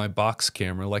want from my box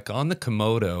camera, like on the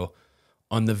Komodo,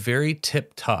 on the very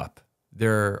tip top,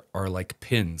 there are like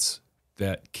pins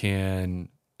that can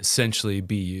essentially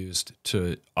be used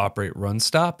to operate run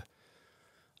stop.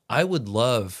 I would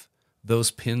love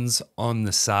those pins on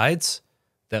the sides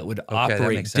that would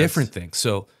operate different things.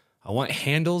 So I want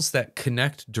handles that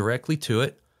connect directly to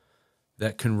it,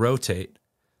 that can rotate,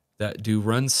 that do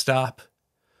run stop,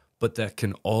 but that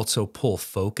can also pull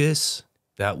focus.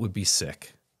 That would be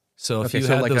sick. So if you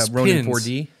had like those a Ronin pins,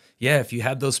 4D? yeah, if you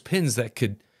had those pins that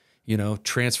could,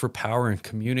 transfer power and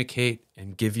communicate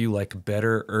and give you like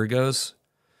better ergos,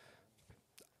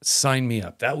 sign me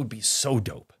up. That would be so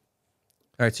dope.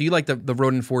 All right, so you like the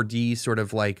Ronin 4D sort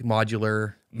of like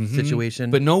modular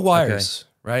situation, But no wires,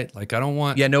 right? Like I don't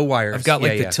want. Yeah, no wires. I've got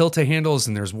like the Tilta handles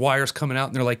and there's wires coming out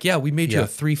and they're like, yeah, we made you a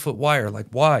 3-foot wire. Like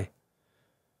why?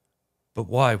 But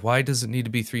why? Why does it need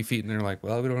to be 3 feet? And they're like,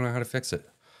 well, we don't know how to fix it.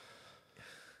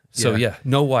 So yeah,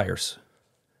 no wires.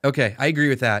 Okay, I agree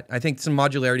with that. I think some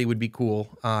modularity would be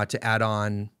cool to add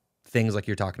on things like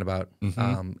you're talking about,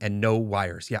 and no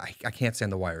wires. Yeah, I can't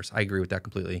stand the wires. I agree with that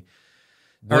completely.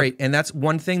 All right, and that's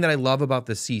one thing that I love about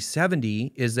the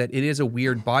C70 is that it is a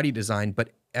weird body design, but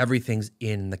everything's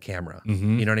in the camera.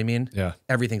 You know what I mean? Yeah.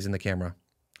 Everything's in the camera.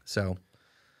 So,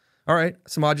 all right,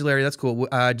 some modularity. That's cool.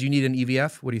 Do you need an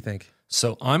EVF? What do you think?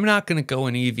 So I'm not going to go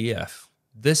in EVF.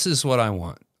 This is what I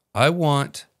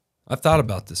want. I've thought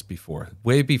about this before,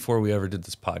 way before we ever did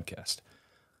this podcast.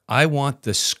 I want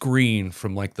the screen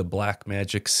from like the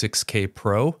Blackmagic 6K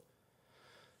Pro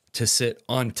to sit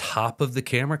on top of the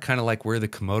camera, kind of like where the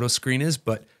Komodo screen is,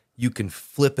 but you can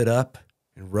flip it up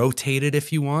and rotate it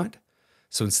if you want.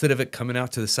 So instead of it coming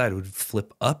out to the side, it would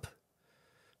flip up,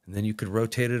 and then you could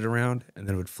rotate it around, and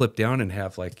then it would flip down and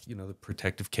have like, the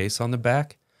protective case on the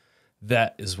back.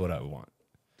 That is what I want.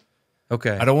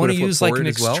 Okay. I don't want to use like an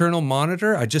external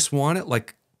monitor. I just want it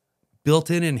like built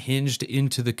in and hinged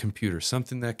into the computer.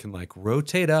 Something that can like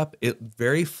rotate up. It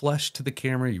very flush to the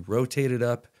camera. You rotate it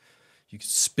up. You can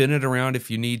spin it around if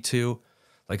you need to.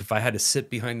 Like if I had to sit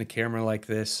behind the camera like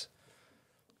this.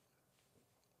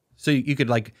 So you could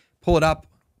like pull it up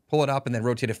and then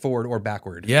rotate it forward or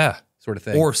backward. Yeah. Sort of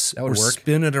thing. Or that would work.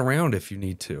 Spin it around if you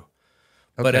need to. Okay.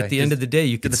 But at the end of the day,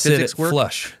 you can sit it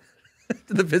flush.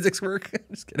 Did the physics work?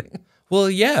 Just kidding. Well,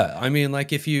 yeah. I mean,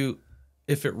 like if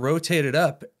it rotated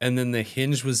up and then the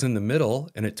hinge was in the middle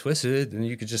and it twisted, then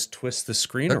you could just twist the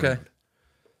screen around.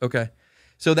 Okay.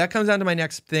 So that comes down to my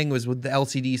next thing was with the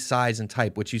LCD size and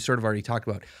type, which you sort of already talked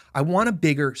about. I want a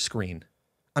bigger screen.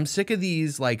 I'm sick of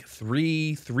these like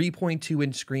 3.2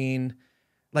 inch screen.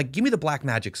 Like give me the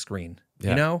Blackmagic screen,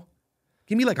 you know?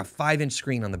 Give me like a 5-inch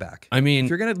screen on the back. I mean, if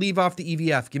you're going to leave off the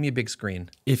EVF, give me a big screen.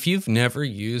 If you've never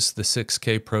used the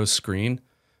 6K Pro screen,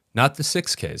 not the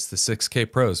 6Ks, the 6K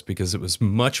Pros, because it was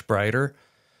much brighter.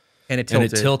 And it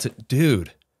tilted.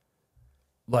 Dude,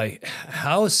 like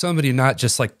how has somebody not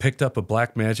just like picked up a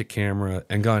Blackmagic camera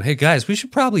and gone, hey guys, we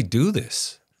should probably do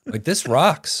this. Like this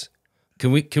rocks.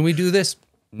 Can we do this?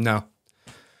 No.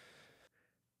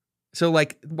 So,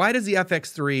 like, why does the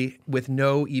FX3 with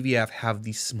no EVF have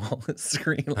the smallest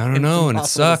screen? Like, I don't know, and it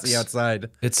sucks. To see outside.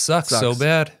 It sucks so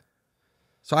bad.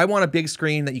 So, I want a big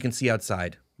screen that you can see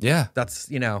outside. Yeah. That's,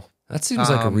 That seems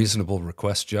like a reasonable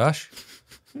request, Josh.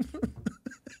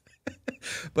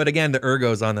 But again, the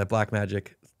ergos on the Blackmagic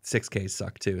 6K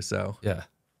suck too, so. Yeah.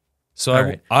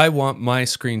 So I want my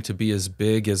screen to be as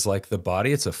big as, like, the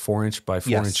body. It's a 4-inch by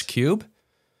 4-inch cube.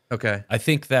 Okay. I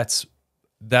think that's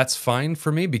fine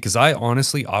for me because I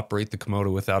honestly operate the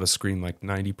Komodo without a screen like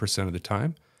 90% of the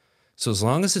time. So as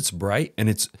long as it's bright and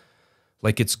it's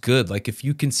good, like if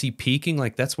you can see peaking,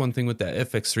 like that's one thing with that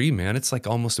FX3, man, it's like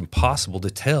almost impossible to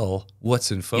tell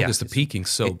what's in focus. The peaking's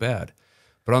so bad.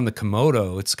 But on the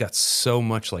Komodo, it's got so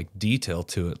much like detail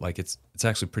to it. Like it's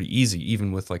actually pretty easy,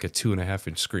 even with like a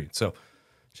 2.5-inch screen. So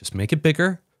just make it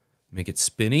bigger, make it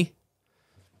spinny.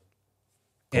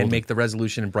 And make the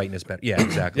resolution and brightness better. Yeah,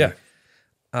 exactly. Yeah.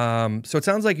 So it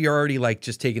sounds like you're already like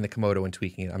just taking the Komodo and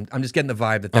tweaking it. I'm just getting the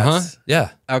vibe that that's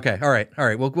yeah. Okay. All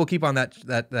right. We'll keep on that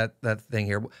thing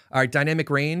here. All right. Dynamic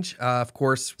range. Of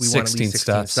course, we want at least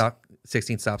 16 stops.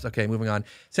 16 stops. Okay. Moving on.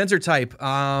 Sensor type.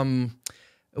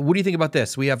 What do you think about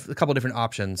this? We have a couple different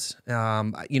options.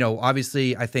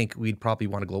 Obviously, I think we'd probably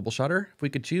want a global shutter if we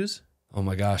could choose. Oh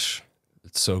my gosh,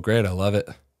 it's so great. I love it.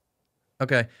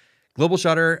 Okay, global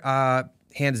shutter.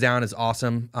 Hands down is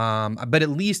awesome. But at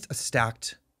least a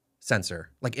stacked sensor,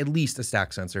 like at least a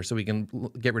stacked sensor, so we can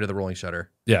get rid of the rolling shutter.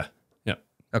 Yeah.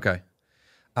 Okay.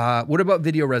 What about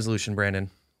video resolution, Brandon?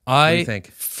 What do you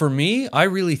think? For me, I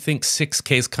really think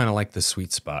 6K is kind of like the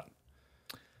sweet spot.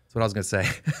 That's what I was gonna say.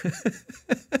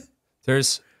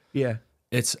 There's Yeah.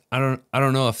 I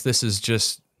don't know if this is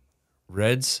just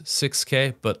Red's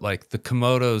 6K, but like the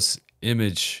Komodo's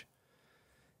image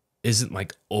isn't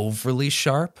like overly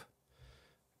sharp,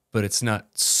 but it's not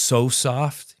so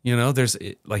soft. You know, there's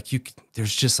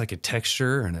just like a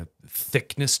texture and a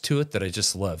thickness to it that I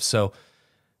just love. So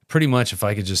pretty much if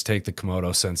I could just take the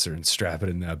Komodo sensor and strap it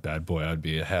in that bad boy, I'd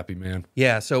be a happy man.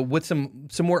 Yeah, so with some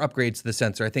more upgrades to the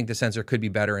sensor, I think the sensor could be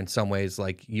better in some ways,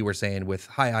 like you were saying, with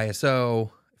high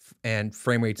ISO and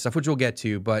frame rate stuff, which we'll get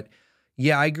to. But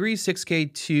yeah, I agree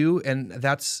 6K too, and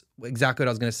that's exactly what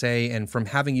I was going to say. And from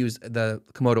having used the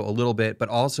Komodo a little bit, but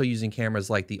also using cameras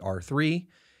like the R3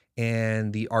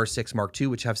 and the R6 Mark II,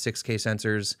 which have 6K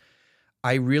sensors,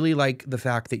 I really like the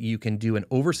fact that you can do an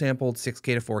oversampled 6K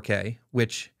to 4K,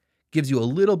 which gives you a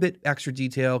little bit extra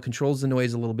detail, controls the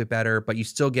noise a little bit better, but you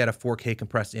still get a 4K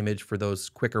compressed image for those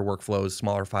quicker workflows,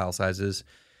 smaller file sizes.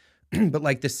 But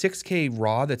like the 6K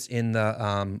RAW that's in the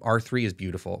R3 is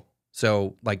beautiful.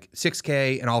 So like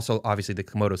 6K and also obviously the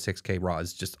Komodo 6K RAW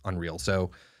is just unreal.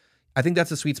 So I think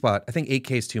that's a sweet spot. I think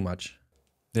 8K is too much.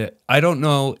 Yeah, I don't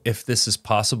know if this is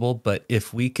possible, but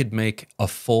if we could make a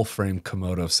full frame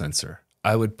Komodo sensor,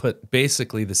 I would put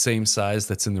basically the same size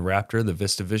that's in the Raptor, the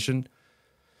VistaVision,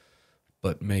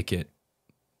 but make it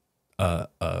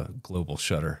a global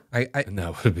shutter. And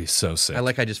that would be so sick.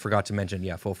 I just forgot to mention,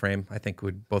 yeah, full frame. I think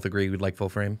we'd both agree we'd like full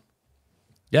frame.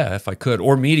 Yeah, if I could.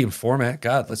 Or medium format.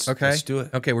 God, let's do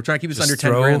it. Okay, we're trying to keep this under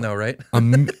 10 grand though, right?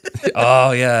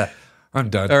 Oh, yeah. I'm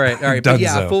done. All right. Done, But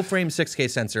yeah, a full frame 6K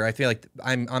sensor. I feel like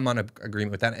I'm on a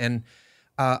agreement with that. And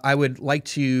I would like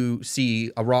to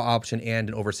see a RAW option and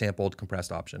an oversampled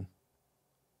compressed option.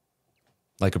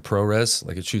 Like a ProRes?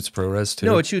 Like it shoots ProRes too?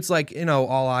 No, it shoots like,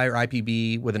 all eye or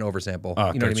IPB with an oversample.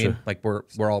 Oh, you know what I mean? Like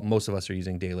most of us are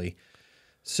using daily.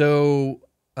 So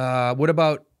what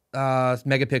about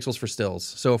megapixels for stills?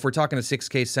 So if we're talking a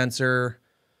 6K sensor,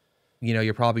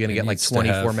 you're probably going to get like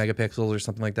 24 megapixels or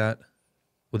something like that.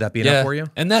 Would that be enough for you?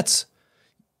 And that's,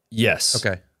 yes.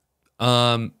 Okay.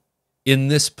 In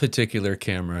this particular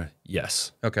camera,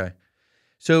 yes. Okay.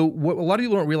 So what a lot of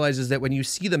people don't realize is that when you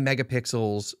see the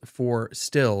megapixels for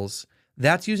stills,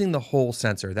 that's using the whole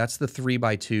sensor. That's the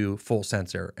 3x2 full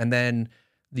sensor. And then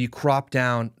you crop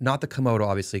down, not the Komodo,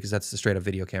 obviously, because that's the straight up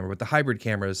video camera, but the hybrid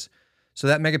cameras. So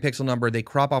that megapixel number, they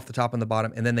crop off the top and the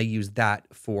bottom, and then they use that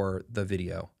for the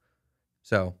video.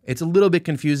 So it's a little bit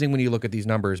confusing when you look at these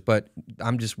numbers, but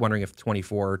I'm just wondering if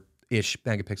 24-ish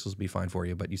megapixels would be fine for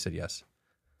you, but you said yes.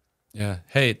 Yeah.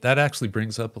 Hey, that actually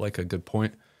brings up like a good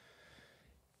point.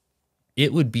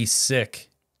 It would be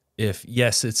sick if,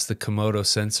 yes, it's the Komodo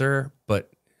sensor, but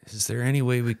is there any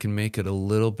way we can make it a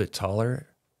little bit taller?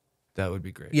 That would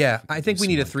be great. Yeah, I think we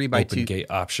need a 3x2. Open gate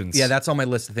options. Yeah, that's on my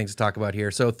list of things to talk about here.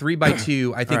 So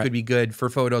 3x2, I think would be good for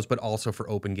photos, but also for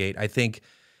open gate. I think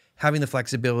having the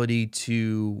flexibility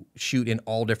to shoot in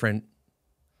all different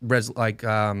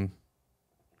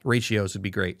ratios would be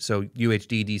great. So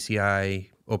UHD, DCI,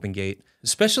 open gate.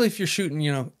 Especially if you're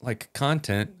shooting, like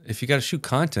content. If you got to shoot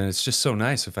content, it's just so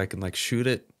nice if I can like shoot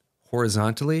it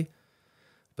horizontally,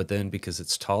 but then because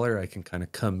it's taller, I can kind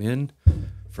of come in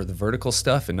for the vertical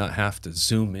stuff and not have to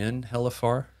zoom in hella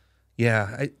far.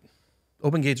 Yeah,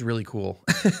 open gate's really cool.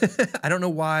 I don't know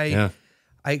why. Yeah.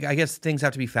 I guess things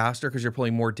have to be faster because you're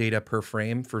pulling more data per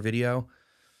frame for video.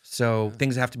 So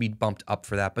things have to be bumped up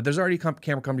for that. But there's already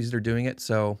camera companies that are doing it,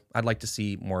 so I'd like to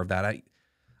see more of that.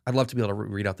 I'd love to be able to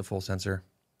read out the full sensor.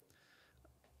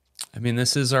 I mean,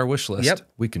 this is our wish list. Yep.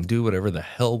 We can do whatever the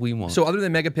hell we want. So other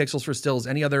than megapixels for stills,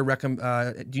 any other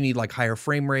do you need like higher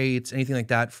frame rates, anything like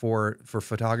that for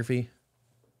photography?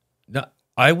 No,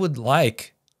 I would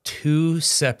like 2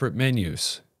 separate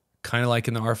menus, kind of like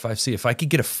in the R5C. If I could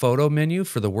get a photo menu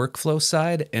for the workflow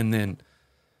side and then,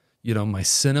 my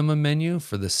cinema menu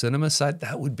for the cinema side,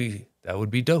 that would be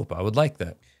dope. I would like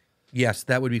that. Yes,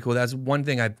 that would be cool. That's one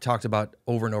thing I've talked about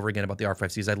over and over again about the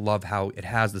R5Cs. I love how it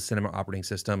has the cinema operating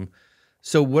system.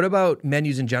 So what about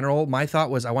menus in general? My thought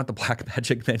was I want the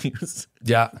Blackmagic menus.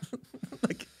 Yeah.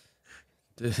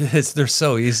 They're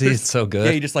so easy. It's so good.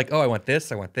 Yeah, you're just like, I want this,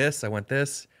 I want this, I want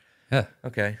this. Yeah.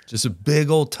 Okay. Just a big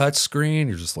old touch screen.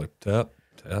 You're just like tap,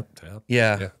 tap, tap.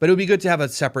 Yeah. But it would be good to have a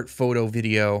separate photo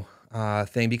video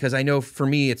thing, because I know for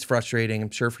me it's frustrating. I'm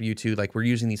sure for you too. Like we're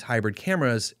using these hybrid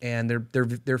cameras and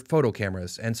they're photo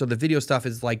cameras, and so the video stuff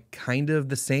is like kind of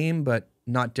the same but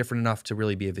not different enough to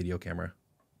really be a video camera.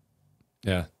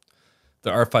 Yeah,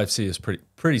 the R5C is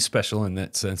pretty special in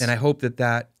that sense, and I hope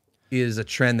that is a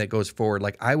trend that goes forward.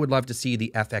 Like I would love to see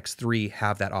the FX3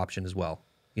 have that option as well.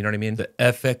 You know what I mean? The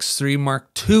FX3 Mark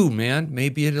II, man.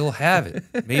 Maybe it'll have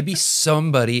it. Maybe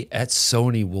somebody at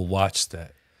Sony will watch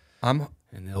that.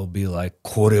 And they'll be like,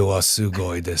 "Kore wa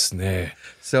sugoi desu ne."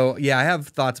 So yeah, I have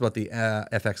thoughts about the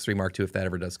FX3 Mark II if that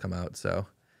ever does come out. So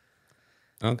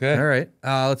Okay. all right,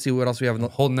 let's see what else we have.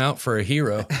 Holding out for a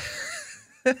hero.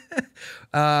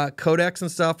 Codecs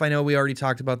and stuff. I know we already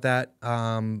talked about that.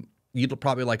 You'd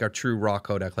probably like our true raw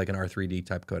codec, like an R3D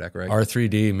type codec, right?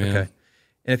 R3D, man. Okay.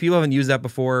 And if you haven't used that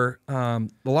before, a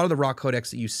lot of the raw codecs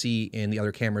that you see in the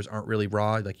other cameras aren't really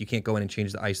raw. Like you can't go in and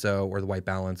change the ISO or the white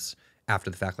balance after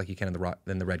the fact, like you can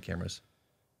in the red cameras.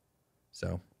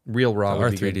 So real raw.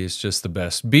 would be R3D good. is just the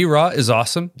best. B-RAW is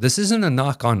awesome. This isn't a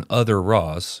knock on other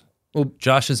RAWs. Well,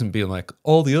 Josh isn't being like,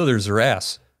 all the others are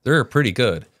ass. They're pretty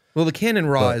good. Well, the Canon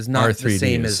RAW But is not the R3D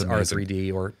same is as amazing.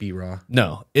 R3D or B RAW.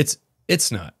 No, it's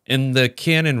not. And the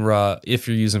Canon RAW, if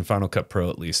you're using Final Cut Pro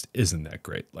at least, isn't that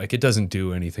great. Like it doesn't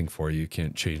do anything for you. You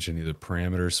can't change any of the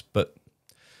parameters. But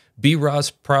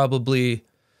B-RAW's probably,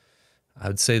 I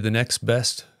would say, the next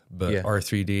best. But Yeah.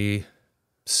 R3D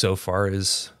so far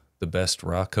is the best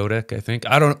RAW codec, I think.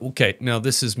 I don't. Okay, now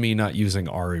this is me not using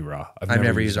RE RAW. I've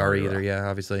never used RE either. Yeah,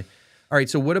 obviously. All right.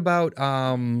 So what about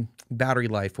battery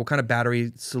life? What kind of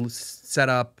battery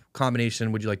setup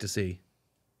combination would you like to see?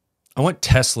 I want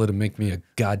Tesla to make me a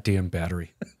goddamn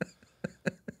battery.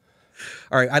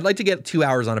 All right. I'd like to get 2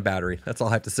 hours on a battery. That's all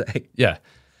I have to say. Yeah.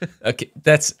 Okay,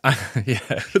 that's yeah.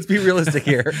 Let's be realistic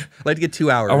here. I'd like to get 2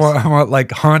 hours. I want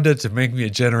like Honda to make me a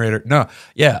generator. No,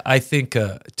 yeah, I think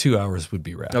 2 hours would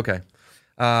be rad. Okay.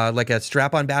 Like a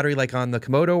strap-on battery like on the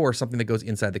Komodo or something that goes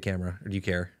inside the camera? Or do you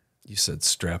care? You said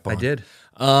strap on. I did.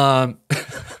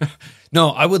 No,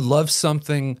 I would love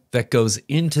something that goes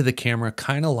into the camera,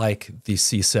 kind of like the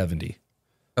C70,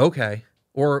 Okay.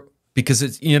 Or because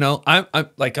it's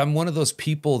I'm one of those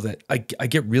people that I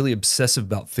get really obsessive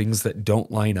about things that don't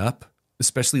line up,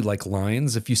 especially like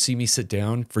lines. If you see me sit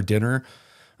down for dinner,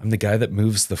 I'm the guy that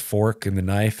moves the fork and the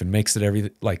knife and makes it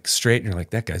everything like straight, and you're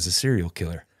like, that guy's a serial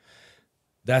killer.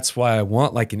 That's why I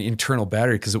want like an internal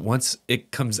battery, because once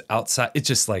it comes outside, it's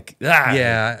just like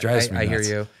yeah, it drives me I hear nuts.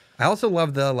 you. I also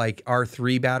love the like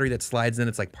R3 battery that slides in.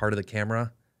 It's like part of the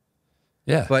camera.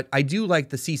 Yeah, But I do like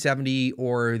the C70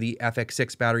 or the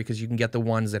FX6 battery because you can get the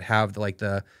ones that have like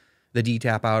the D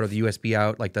tap out or the USB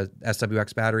out, like the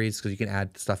SWX batteries, because you can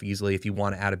add stuff easily if you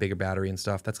want to add a bigger battery and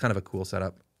stuff. That's kind of a cool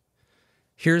setup.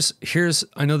 Here's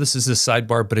I know this is a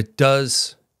sidebar, but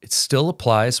it still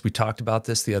applies. We talked about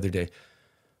this the other day.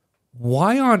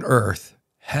 Why on earth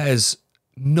has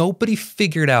nobody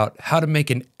figured out how to make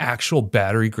an actual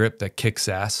battery grip that kicks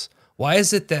ass? Why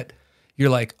is it that you're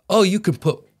like, oh, you can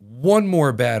put one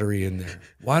more battery in there?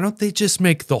 Why don't they just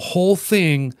make the whole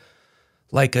thing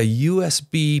like a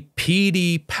USB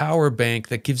PD power bank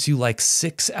that gives you like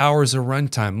 6 hours of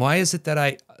runtime? Why is it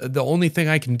that the only thing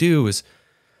I can do is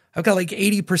I've got like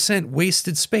 80%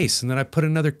 wasted space and then I put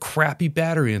another crappy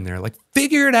battery in there? Like,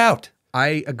 figure it out.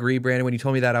 I agree, Brandon. When you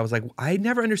told me that, I was like, I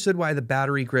never understood why the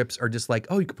battery grips are just like,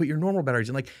 oh, you could put your normal batteries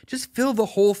in. Like, just fill the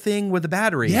whole thing with a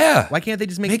battery. Yeah. Why can't they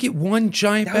just Make it one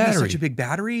giant that would be battery. such a big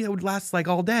battery? That would last like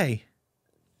all day.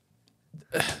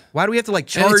 Why do we have to like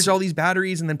charge all these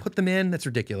batteries and then put them in? That's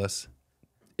ridiculous.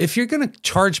 If you're going to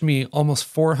charge me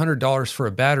almost $400 for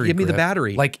a battery, Give me the grip,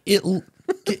 battery. Like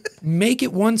make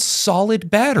it one solid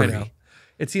battery. I know.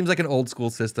 It seems like an old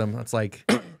school system. It's like,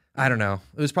 I don't know.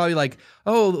 It was probably like,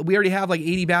 oh, we already have like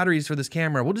 80 batteries for this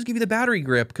camera. We'll just give you the battery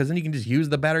grip because then you can just use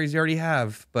the batteries you already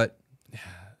have. But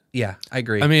yeah, I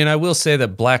agree. I mean, I will say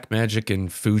that Blackmagic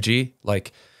and Fuji,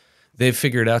 like, they've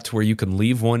figured out to where you can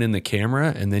leave one in the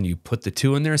camera and then you put the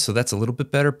two in there. So that's a little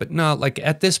bit better. But no, like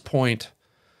at this point,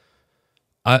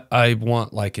 I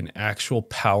want like an actual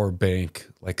power bank,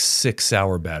 like 6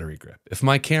 hour battery grip. If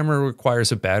my camera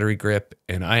requires a battery grip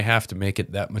and I have to make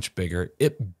it that much bigger,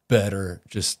 it better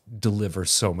just deliver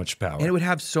so much power. And it would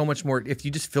have so much more if you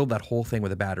just filled that whole thing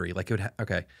with a battery. Like it would.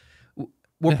 Okay,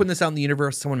 we're putting this out in the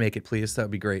universe. Someone make it, please. That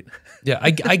would be great. Yeah, I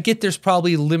get there's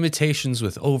probably limitations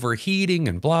with overheating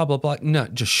and blah, blah, blah. No,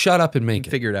 just shut up and make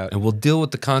it. Figure it out. And we'll deal with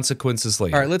the consequences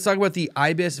later. All right, let's talk about the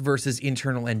IBIS versus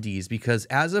internal NDs because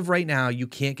as of right now, you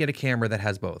can't get a camera that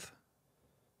has both.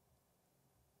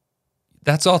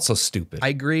 That's also stupid. I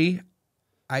agree.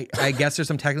 I guess there's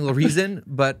some technical reason,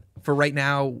 but for right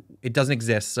now, it doesn't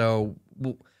exist. So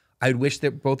I'd wish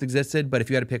that both existed, but if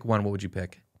you had to pick one, what would you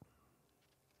pick?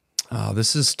 Oh,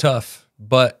 this is tough,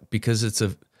 but because I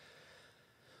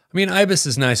mean, IBIS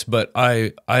is nice, but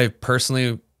I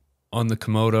personally, on the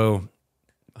Komodo,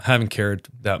 haven't cared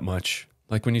that much.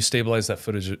 Like when you stabilize that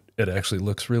footage, it actually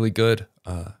looks really good,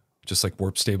 just like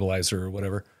warp stabilizer or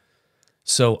whatever.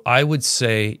 So I would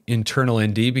say internal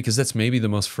ND because that's maybe the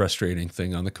most frustrating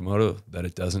thing on the Komodo that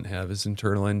it doesn't have is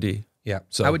internal ND. Yeah.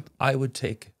 So I would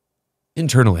take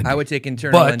internal ND. I would take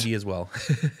internal But ND as well.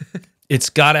 it's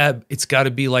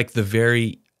gotta be like the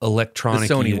very electronic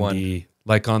The Sony END, one.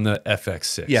 like on the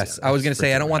FX6. Yes, Yeah, I was going to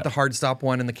say I don't want the rad. hard stop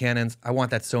one in the Canons. I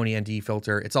want that Sony ND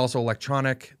filter. It's also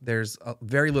electronic. There's a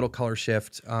very little color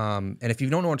shift. And if you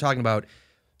don't know what I'm talking about,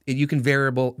 you can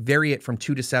vary it from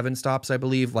 2 to 7 stops, I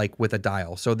believe, like with a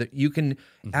dial, so that you can,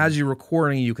 as you're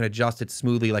recording, you can adjust it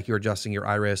smoothly, like you're adjusting your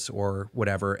iris or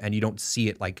whatever, and you don't see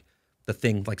it like the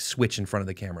thing like switch in front of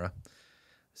the camera.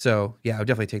 So yeah, I would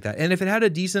definitely take that. And if it had a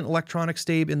decent electronic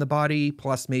stabe in the body,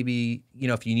 plus maybe,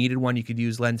 if you needed one, you could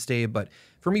use lens stabe. But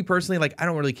for me personally, like I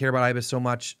don't really care about IBIS so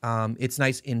much. It's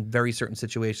nice in very certain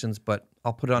situations, but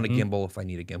I'll put it on a gimbal if I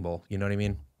need a gimbal. You know what I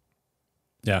mean?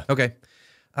 Yeah. Okay.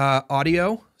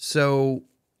 Audio. So,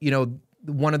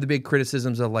 one of the big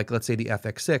criticisms of like, let's say the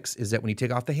FX6 is that when you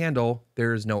take off the handle,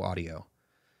 there's no audio.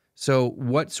 So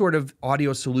what sort of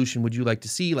audio solution would you like to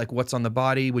see? Like what's on the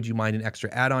body? Would you mind an extra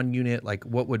add-on unit? Like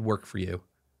what would work for you?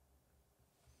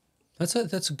 That's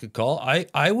a good call.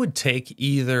 I would take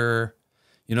either,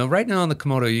 right now on the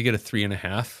Komodo you get a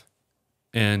 3.5,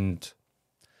 and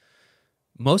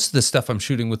most of the stuff I'm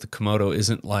shooting with the Komodo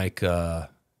isn't like a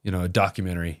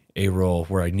documentary A-roll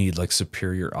where I need like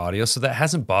superior audio. So that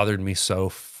hasn't bothered me so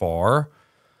far.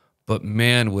 But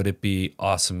man, would it be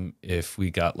awesome if we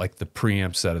got like the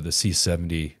preamps out of the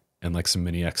C70 and like some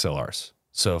mini XLRs.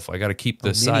 So if I got to keep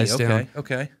the size down,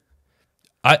 Okay.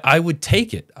 I would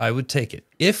take it. I would take it.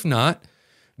 If not,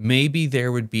 maybe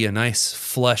there would be a nice,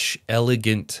 flush,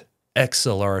 elegant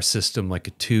XLR system, like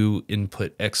a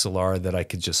 2-input XLR that I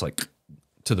could just like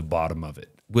to the bottom of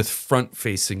it with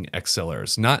front-facing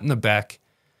XLRs, not in the back.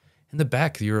 In the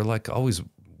back, you're like always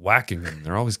whacking them.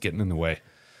 They're always getting in the way.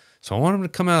 So I want them to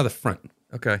come out of the front.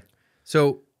 Okay.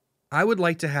 So I would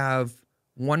like to have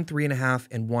one 3.5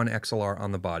 and one XLR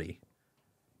on the body,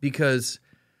 because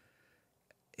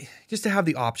just to have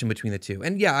the option between the two.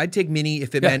 And yeah, I'd take mini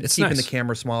if it meant keeping the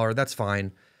camera smaller. That's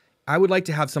fine. I would like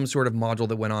to have some sort of module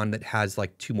that went on that has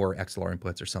like 2 more XLR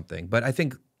inputs or something. But I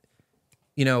think,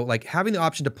 like having the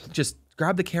option to just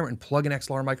grab the camera and plug an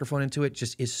XLR microphone into it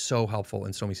just is so helpful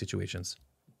in so many situations.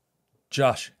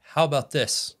 Josh, how about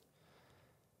this?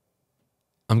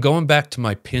 I'm going back to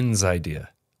my pins idea.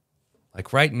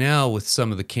 Like right now with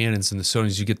some of the Canons and the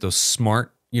Sonys, you get those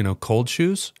smart, cold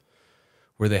shoes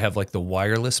where they have like the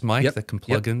wireless mic that can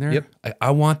plug in there.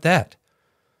 I want that.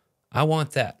 I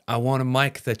want that. I want a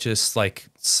mic that just like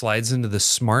slides into the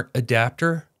smart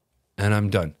adapter and I'm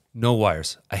done. No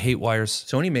wires. I hate wires.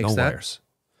 Sony makes that. Wires.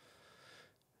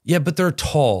 Yeah, but they're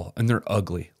tall and they're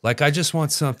ugly. Like I just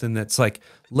want something that's like,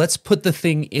 let's put the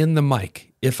thing in the mic.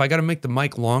 If I got to make the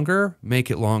mic longer,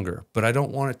 make it longer. But I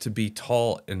don't want it to be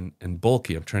tall and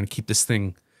bulky. I'm trying to keep this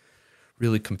thing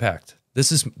really compact.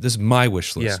 This is my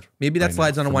wish list. Yeah, maybe that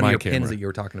slides on one of your pins camera that you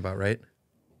were talking about, right?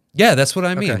 Yeah, that's what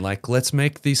I mean. Okay. Like, let's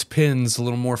make these pins a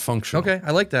little more functional. Okay,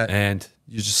 I like that. And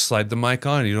you just slide the mic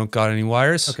on. You don't got any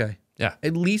wires. Okay. Yeah.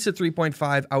 At least a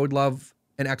 3.5. I would love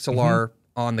an XLR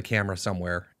on the camera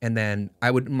somewhere. And then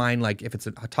I wouldn't mind like if it's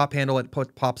a top handle that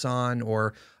pops on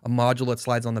or a module that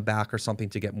slides on the back or something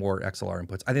to get more XLR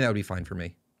inputs. I think that would be fine for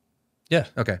me. Yeah.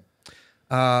 Okay.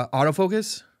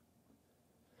 Autofocus.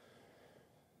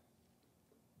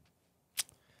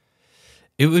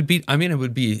 It would be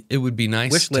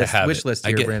nice to have wish list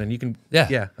here, Brandon. You can.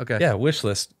 Yeah. Okay. Yeah. Wish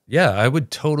list. Yeah. I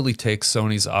would totally take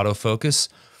Sony's autofocus.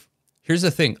 Here's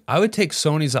the thing. I would take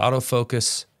Sony's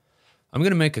autofocus. I'm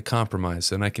going to make a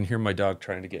compromise, and I can hear my dog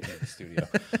trying to get into the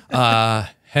studio.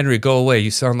 Henry, go away.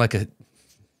 You sound like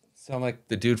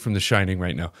the dude from The Shining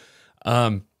right now.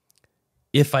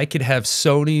 If I could have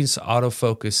Sony's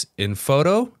autofocus in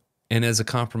photo, and as a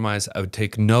compromise, I would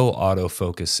take no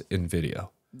autofocus in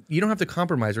video. You don't have to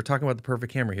compromise. We're talking about the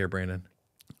perfect camera here, Brandon.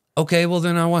 Okay, well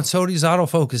then I want Sony's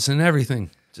autofocus and everything.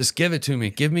 Just give it to me.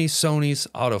 Give me Sony's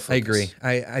autofocus. I agree.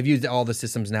 I've used all the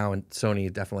systems now, and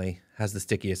Sony definitely has the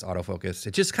stickiest autofocus.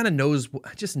 It just kind of knows,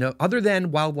 other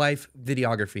than wildlife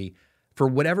videography, for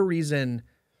whatever reason,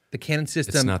 the Canon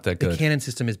system, it's not that good. The Canon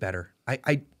system is better.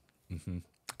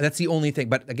 That's the only thing.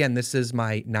 But again, this is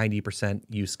my 90%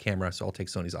 use camera, so I'll take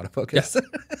Sony's autofocus.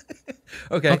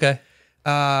 Yeah. Okay.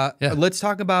 Let's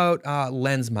talk about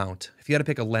lens mount. If you had to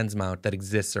pick a lens mount that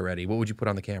exists already, what would you put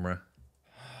on the camera?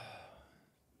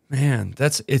 Man,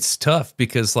 it's tough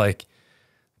because like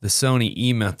the Sony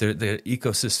E mount, their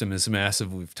ecosystem is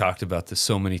massive. We've talked about this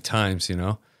so many times,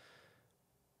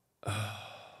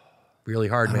 Really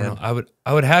hard, man. I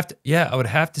would have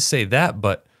to say that,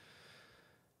 but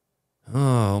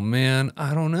Oh man,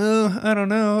 I don't know. I don't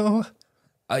know.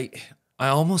 I I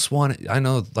almost want to, I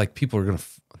know like people are going to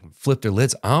flip their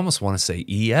lids. I almost want to say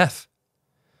EF.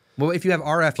 Well, if you have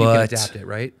RF, you can But adapt it,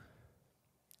 right?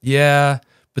 yeah,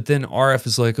 but then RF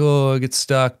is like, oh, I get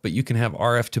stuck, but you can have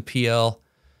RF to PL.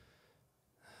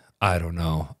 I don't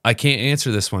know. I can't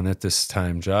answer this one at this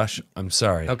time, Josh. I'm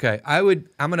sorry. Okay.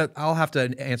 I'll have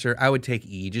to answer. I would take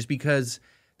E just because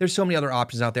there's so many other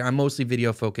options out there. I'm mostly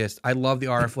video focused. I love the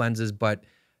RF lenses, but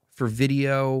for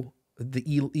video, the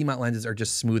E mount lenses are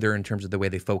just smoother in terms of the way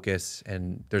they focus,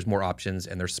 and there's more options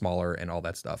and they're smaller and all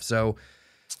that stuff. So,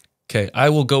 Okay, I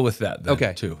will go with that then,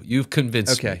 Okay. too. You've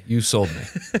convinced Okay. me. You sold me.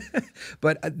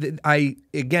 but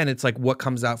again, it's like what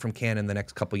comes out from Canon the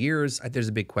next couple years. There's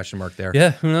a big question mark there.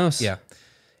 Yeah, who knows? Yeah.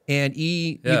 And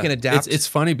E, Yeah. you can adapt. It's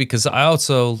funny because I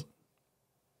also...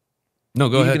 No,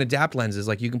 go you ahead. can adapt lenses.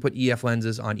 Like you can put EF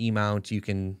lenses on E mount. You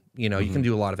can, you can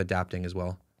do a lot of adapting as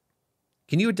well.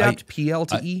 Can you adapt PL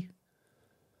to E?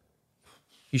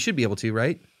 You should be able to,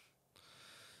 right?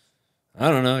 I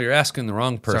don't know. You're asking the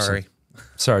wrong person. Sorry.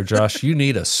 Sorry, Josh. You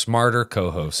need a smarter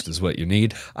co-host is what you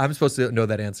need. I'm supposed to know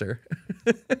that answer.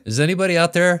 Is anybody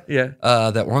out there Yeah.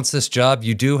 that wants this job?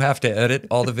 You do have to edit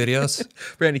all the videos.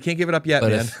 Brandon, you can't give it up yet,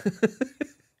 But man.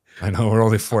 I know we're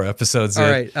only 4 episodes All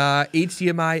in. right.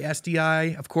 HDMI,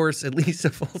 SDI, of course, at least a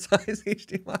full-size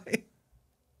HDMI.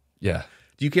 Yeah.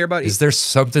 Do you care about Is there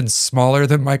something smaller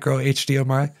than micro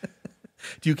HDMI?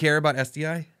 Do you care about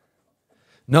SDI?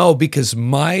 No, because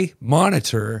my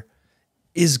monitor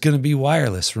is going to be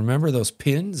wireless. Remember those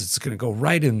pins? It's going to go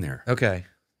right in there. Okay.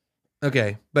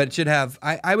 Okay. But it should have,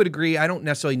 I would agree. I don't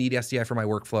necessarily need SDI for my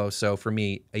workflow. So for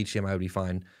me, HDMI would be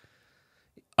fine.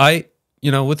 With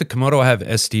the Komodo, I have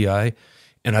SDI,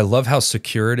 and I love how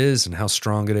secure it is and how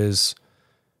strong it is.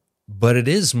 But it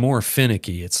is more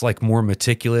finicky. It's like more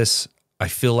meticulous. I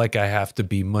feel like I have to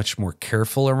be much more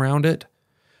careful around it.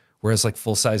 Whereas like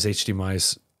full-size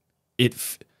HDMIs,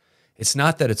 it's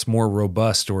not that it's more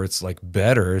robust or it's like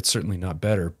better. It's certainly not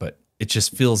better, but it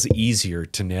just feels easier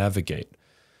to navigate.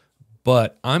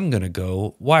 But I'm going to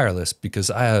go wireless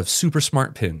because I have super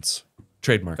smart pins.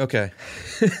 Trademark. Okay.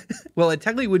 Well, it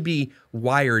technically would be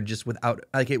wired just without,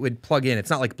 like it would plug in.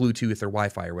 It's not like Bluetooth or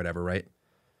Wi-Fi or whatever, right?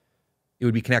 It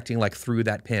would be connecting like through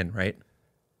that pin, right?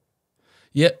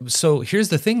 Yeah. So here's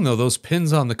the thing, though. Those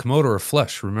pins on the Komodo are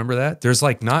flush. Remember that? There's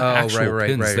like not actual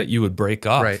pins that you would break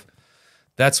off. Right.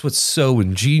 That's what's so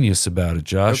ingenious about it,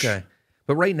 Josh. Okay.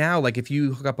 But right now, like if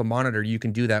you hook up a monitor, you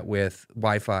can do that with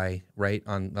Wi-Fi, right,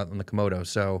 on the Komodo.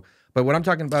 So, but what I'm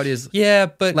talking about is Yeah,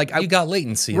 but Like, you got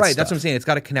latency. And right. That's what I'm stuff. saying. It's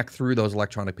got to connect through those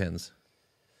electronic pins.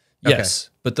 Yes,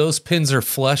 but those pins are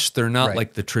flush. They're not Right.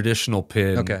 like the traditional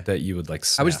pin Okay. that you would like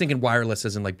snap. I was thinking wireless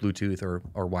isn't like Bluetooth or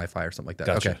Wi-Fi or something like that.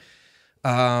 Gotcha. Okay.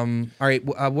 All right.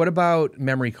 What about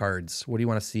memory cards? What do you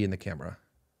want to see in the camera?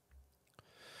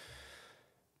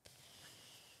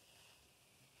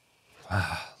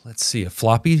 Let's see, a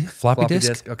floppy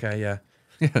disk. Okay. Yeah.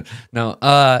 No,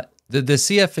 the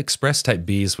CF Express Type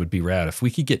Bs would be rad. If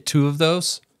we could get 2 of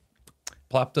those,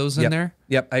 plop those in there.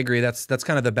 Yep. I agree. That's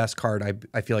kind of the best card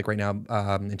I feel like right now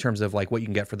in terms of like what you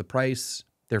can get for the price.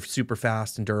 They're super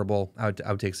fast and durable. I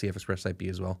would take CF Express Type B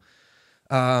as well.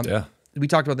 Yeah. We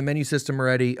talked about the menu system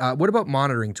already. What about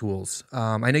monitoring tools?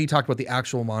 I know you talked about the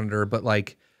actual monitor, but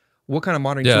like, what kind of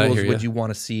monitoring I tools hear would ya. you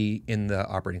want to see in the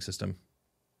operating system?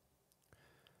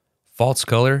 False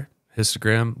color,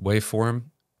 histogram, waveform,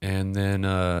 and then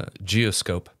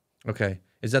geoscope. Okay,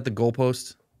 is that the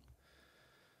goalpost?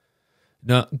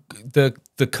 No, the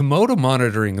Komodo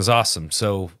monitoring is awesome.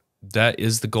 So that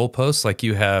is the goalpost. Like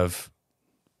you have.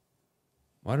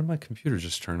 Why did my computer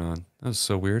just turn on? That was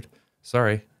so weird.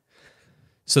 Sorry.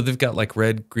 So they've got like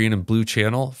red, green, and blue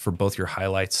channel for both your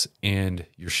highlights and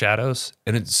your shadows,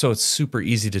 and it's super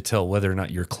easy to tell whether or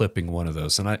not you're clipping one of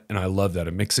those. And I love that.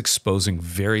 It makes exposing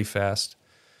very fast.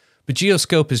 But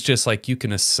geoscope is just like you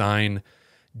can assign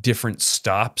different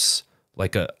stops,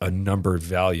 like a numbered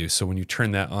value. So when you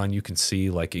turn that on, you can see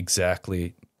like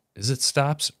exactly, is it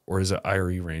stops or is it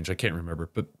IRE range? I can't remember,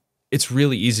 but it's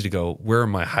really easy to go, where are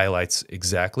my highlights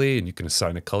exactly? And you can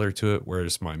assign a color to it.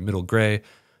 Where's my middle gray?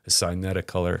 Assign that a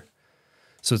color.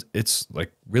 So it's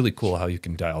like really cool how you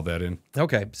can dial that in.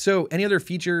 Okay, so any other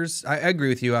features? I agree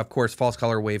with you. Of course, false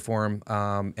color waveform.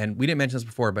 And we didn't mention this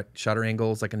before, but shutter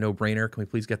angle is like a no-brainer. Can we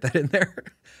please get that in there?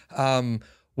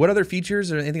 What other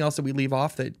features or anything else that we leave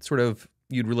off that sort of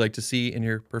you'd really like to see in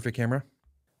your perfect camera?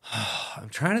 I'm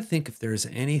trying to think if there's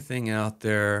anything out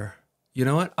there. You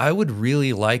know what? I would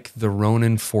really like the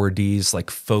Ronin 4D's like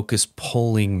focus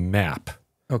pulling map.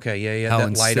 Okay, yeah, How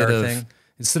that LiDAR thing.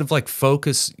 instead of like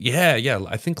focus, yeah,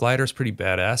 I think LiDAR's pretty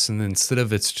badass. And then instead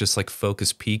of it's just like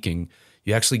focus peaking,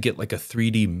 you actually get like a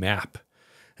 3D map.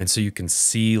 And so you can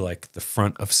see like the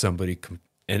front of somebody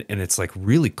and it's like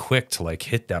really quick to like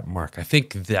hit that mark. I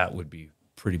think that would be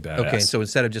pretty badass. Okay, so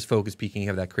instead of just focus peaking, you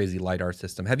have that crazy LiDAR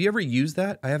system. Have you ever used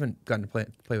that? I haven't gotten to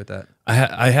play with that.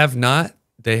 I have not.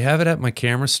 They have it at my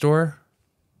camera store.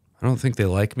 I don't think they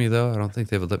like me though. I don't think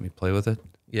they would let me play with it.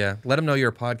 Yeah, let them know you're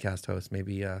a podcast host.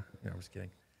 Maybe, I'm just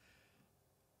kidding.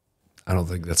 I don't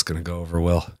think that's going to go over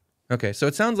well. Okay, so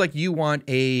it sounds like you want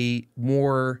a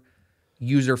more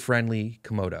user-friendly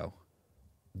Komodo.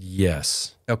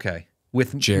 Yes. Okay,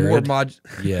 with Jared? more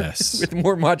Yes. with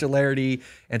more modularity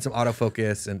and some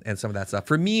autofocus and some of that stuff.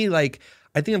 For me, like,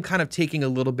 I think I'm kind of taking a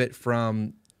little bit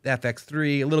from the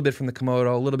FX3, a little bit from the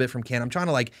Komodo, a little bit from Canon. I'm trying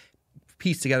to like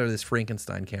piece together this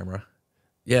Frankenstein camera.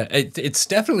 Yeah, it's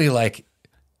definitely like,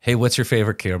 hey, what's your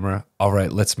favorite camera? All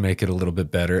right, let's make it a little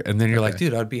bit better. And then you're like,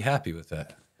 dude, I'd be happy with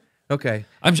that. Okay.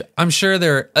 I'm sure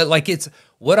they're like, it's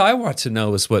what I want to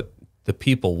know is what the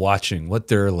people watching, what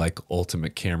their like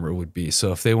ultimate camera would be.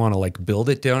 So if they want to like build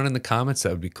it down in the comments,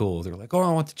 that would be cool. They're like, oh,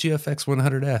 I want the GFX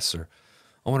 100S, or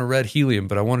I want a red helium,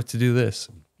 but I want it to do this.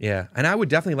 Yeah, and I would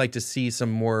definitely like to see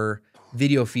some more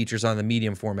video features on the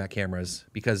medium format cameras,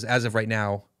 because as of right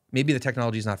now, maybe the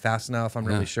technology is not fast enough. I'm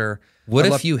really sure. What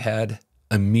if you had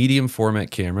a medium format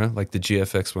camera like the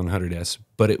GFX 100S,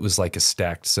 but it was like a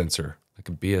stacked sensor, like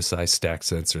a BSI stacked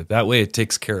sensor? That way it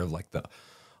takes care of like the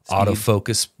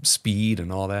autofocus speed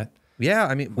and all that. Yeah,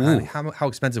 I mean, how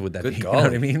expensive would that be? Good You know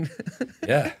what I mean?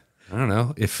 Yeah. I don't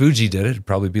know. If Fuji did it, it'd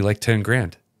probably be like 10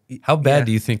 grand. How bad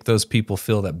do you think those people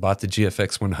feel that bought the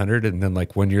GFX 100 and then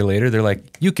like 1 year later, they're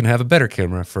like, you can have a better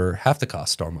camera for half the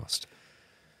cost almost?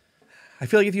 I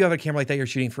feel like if you have a camera like that, you're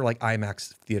shooting for like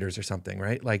IMAX theaters or something,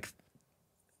 right? Like,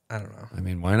 I don't know. I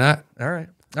mean, why not? All right.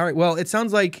 Well, it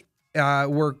sounds like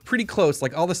we're pretty close.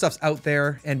 Like all the stuff's out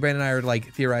there, and Brandon and I are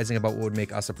like theorizing about what would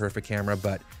make us a perfect camera.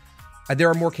 But there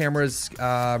are more cameras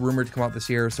rumored to come out this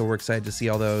year, so we're excited to see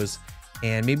all those.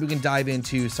 And maybe we can dive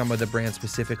into some of the brands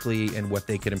specifically and what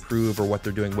they could improve or what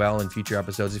they're doing well in future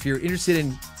episodes. If you're interested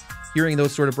in hearing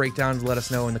those sort of breakdowns, let us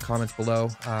know in the comments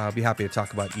below. I'll be happy to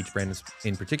talk about each brand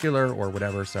in particular or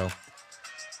whatever. So,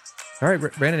 all right,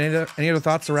 Brandon, any other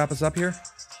thoughts to wrap us up here?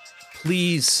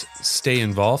 Please stay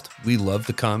involved. We love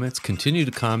the comments. Continue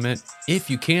to comment.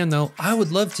 If you can, though, I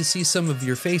would love to see some of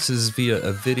your faces via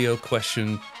a video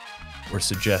question or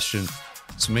suggestion.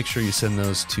 So make sure you send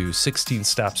those to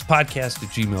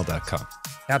 16stopspodcast@gmail.com.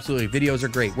 Absolutely. Videos are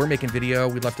great. We're making video.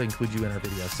 We'd love to include you in our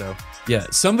video. So yeah,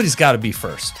 somebody's got to be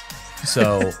first.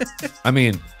 So, I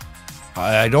mean,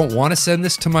 I don't want to send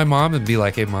this to my mom and be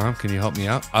like, hey, Mom, can you help me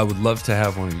out? I would love to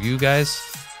have one of you guys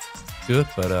do it.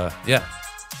 But yeah,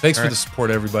 thanks for the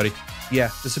support, everybody. Yeah,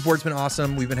 the support's been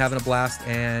awesome. We've been having a blast,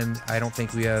 and I don't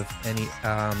think we have any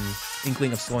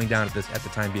inkling of slowing down at the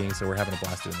time being. So we're having a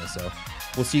blast doing this. So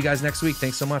we'll see you guys next week.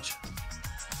 Thanks so much.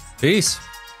 Peace.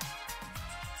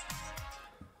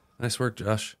 Nice work,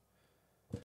 Josh.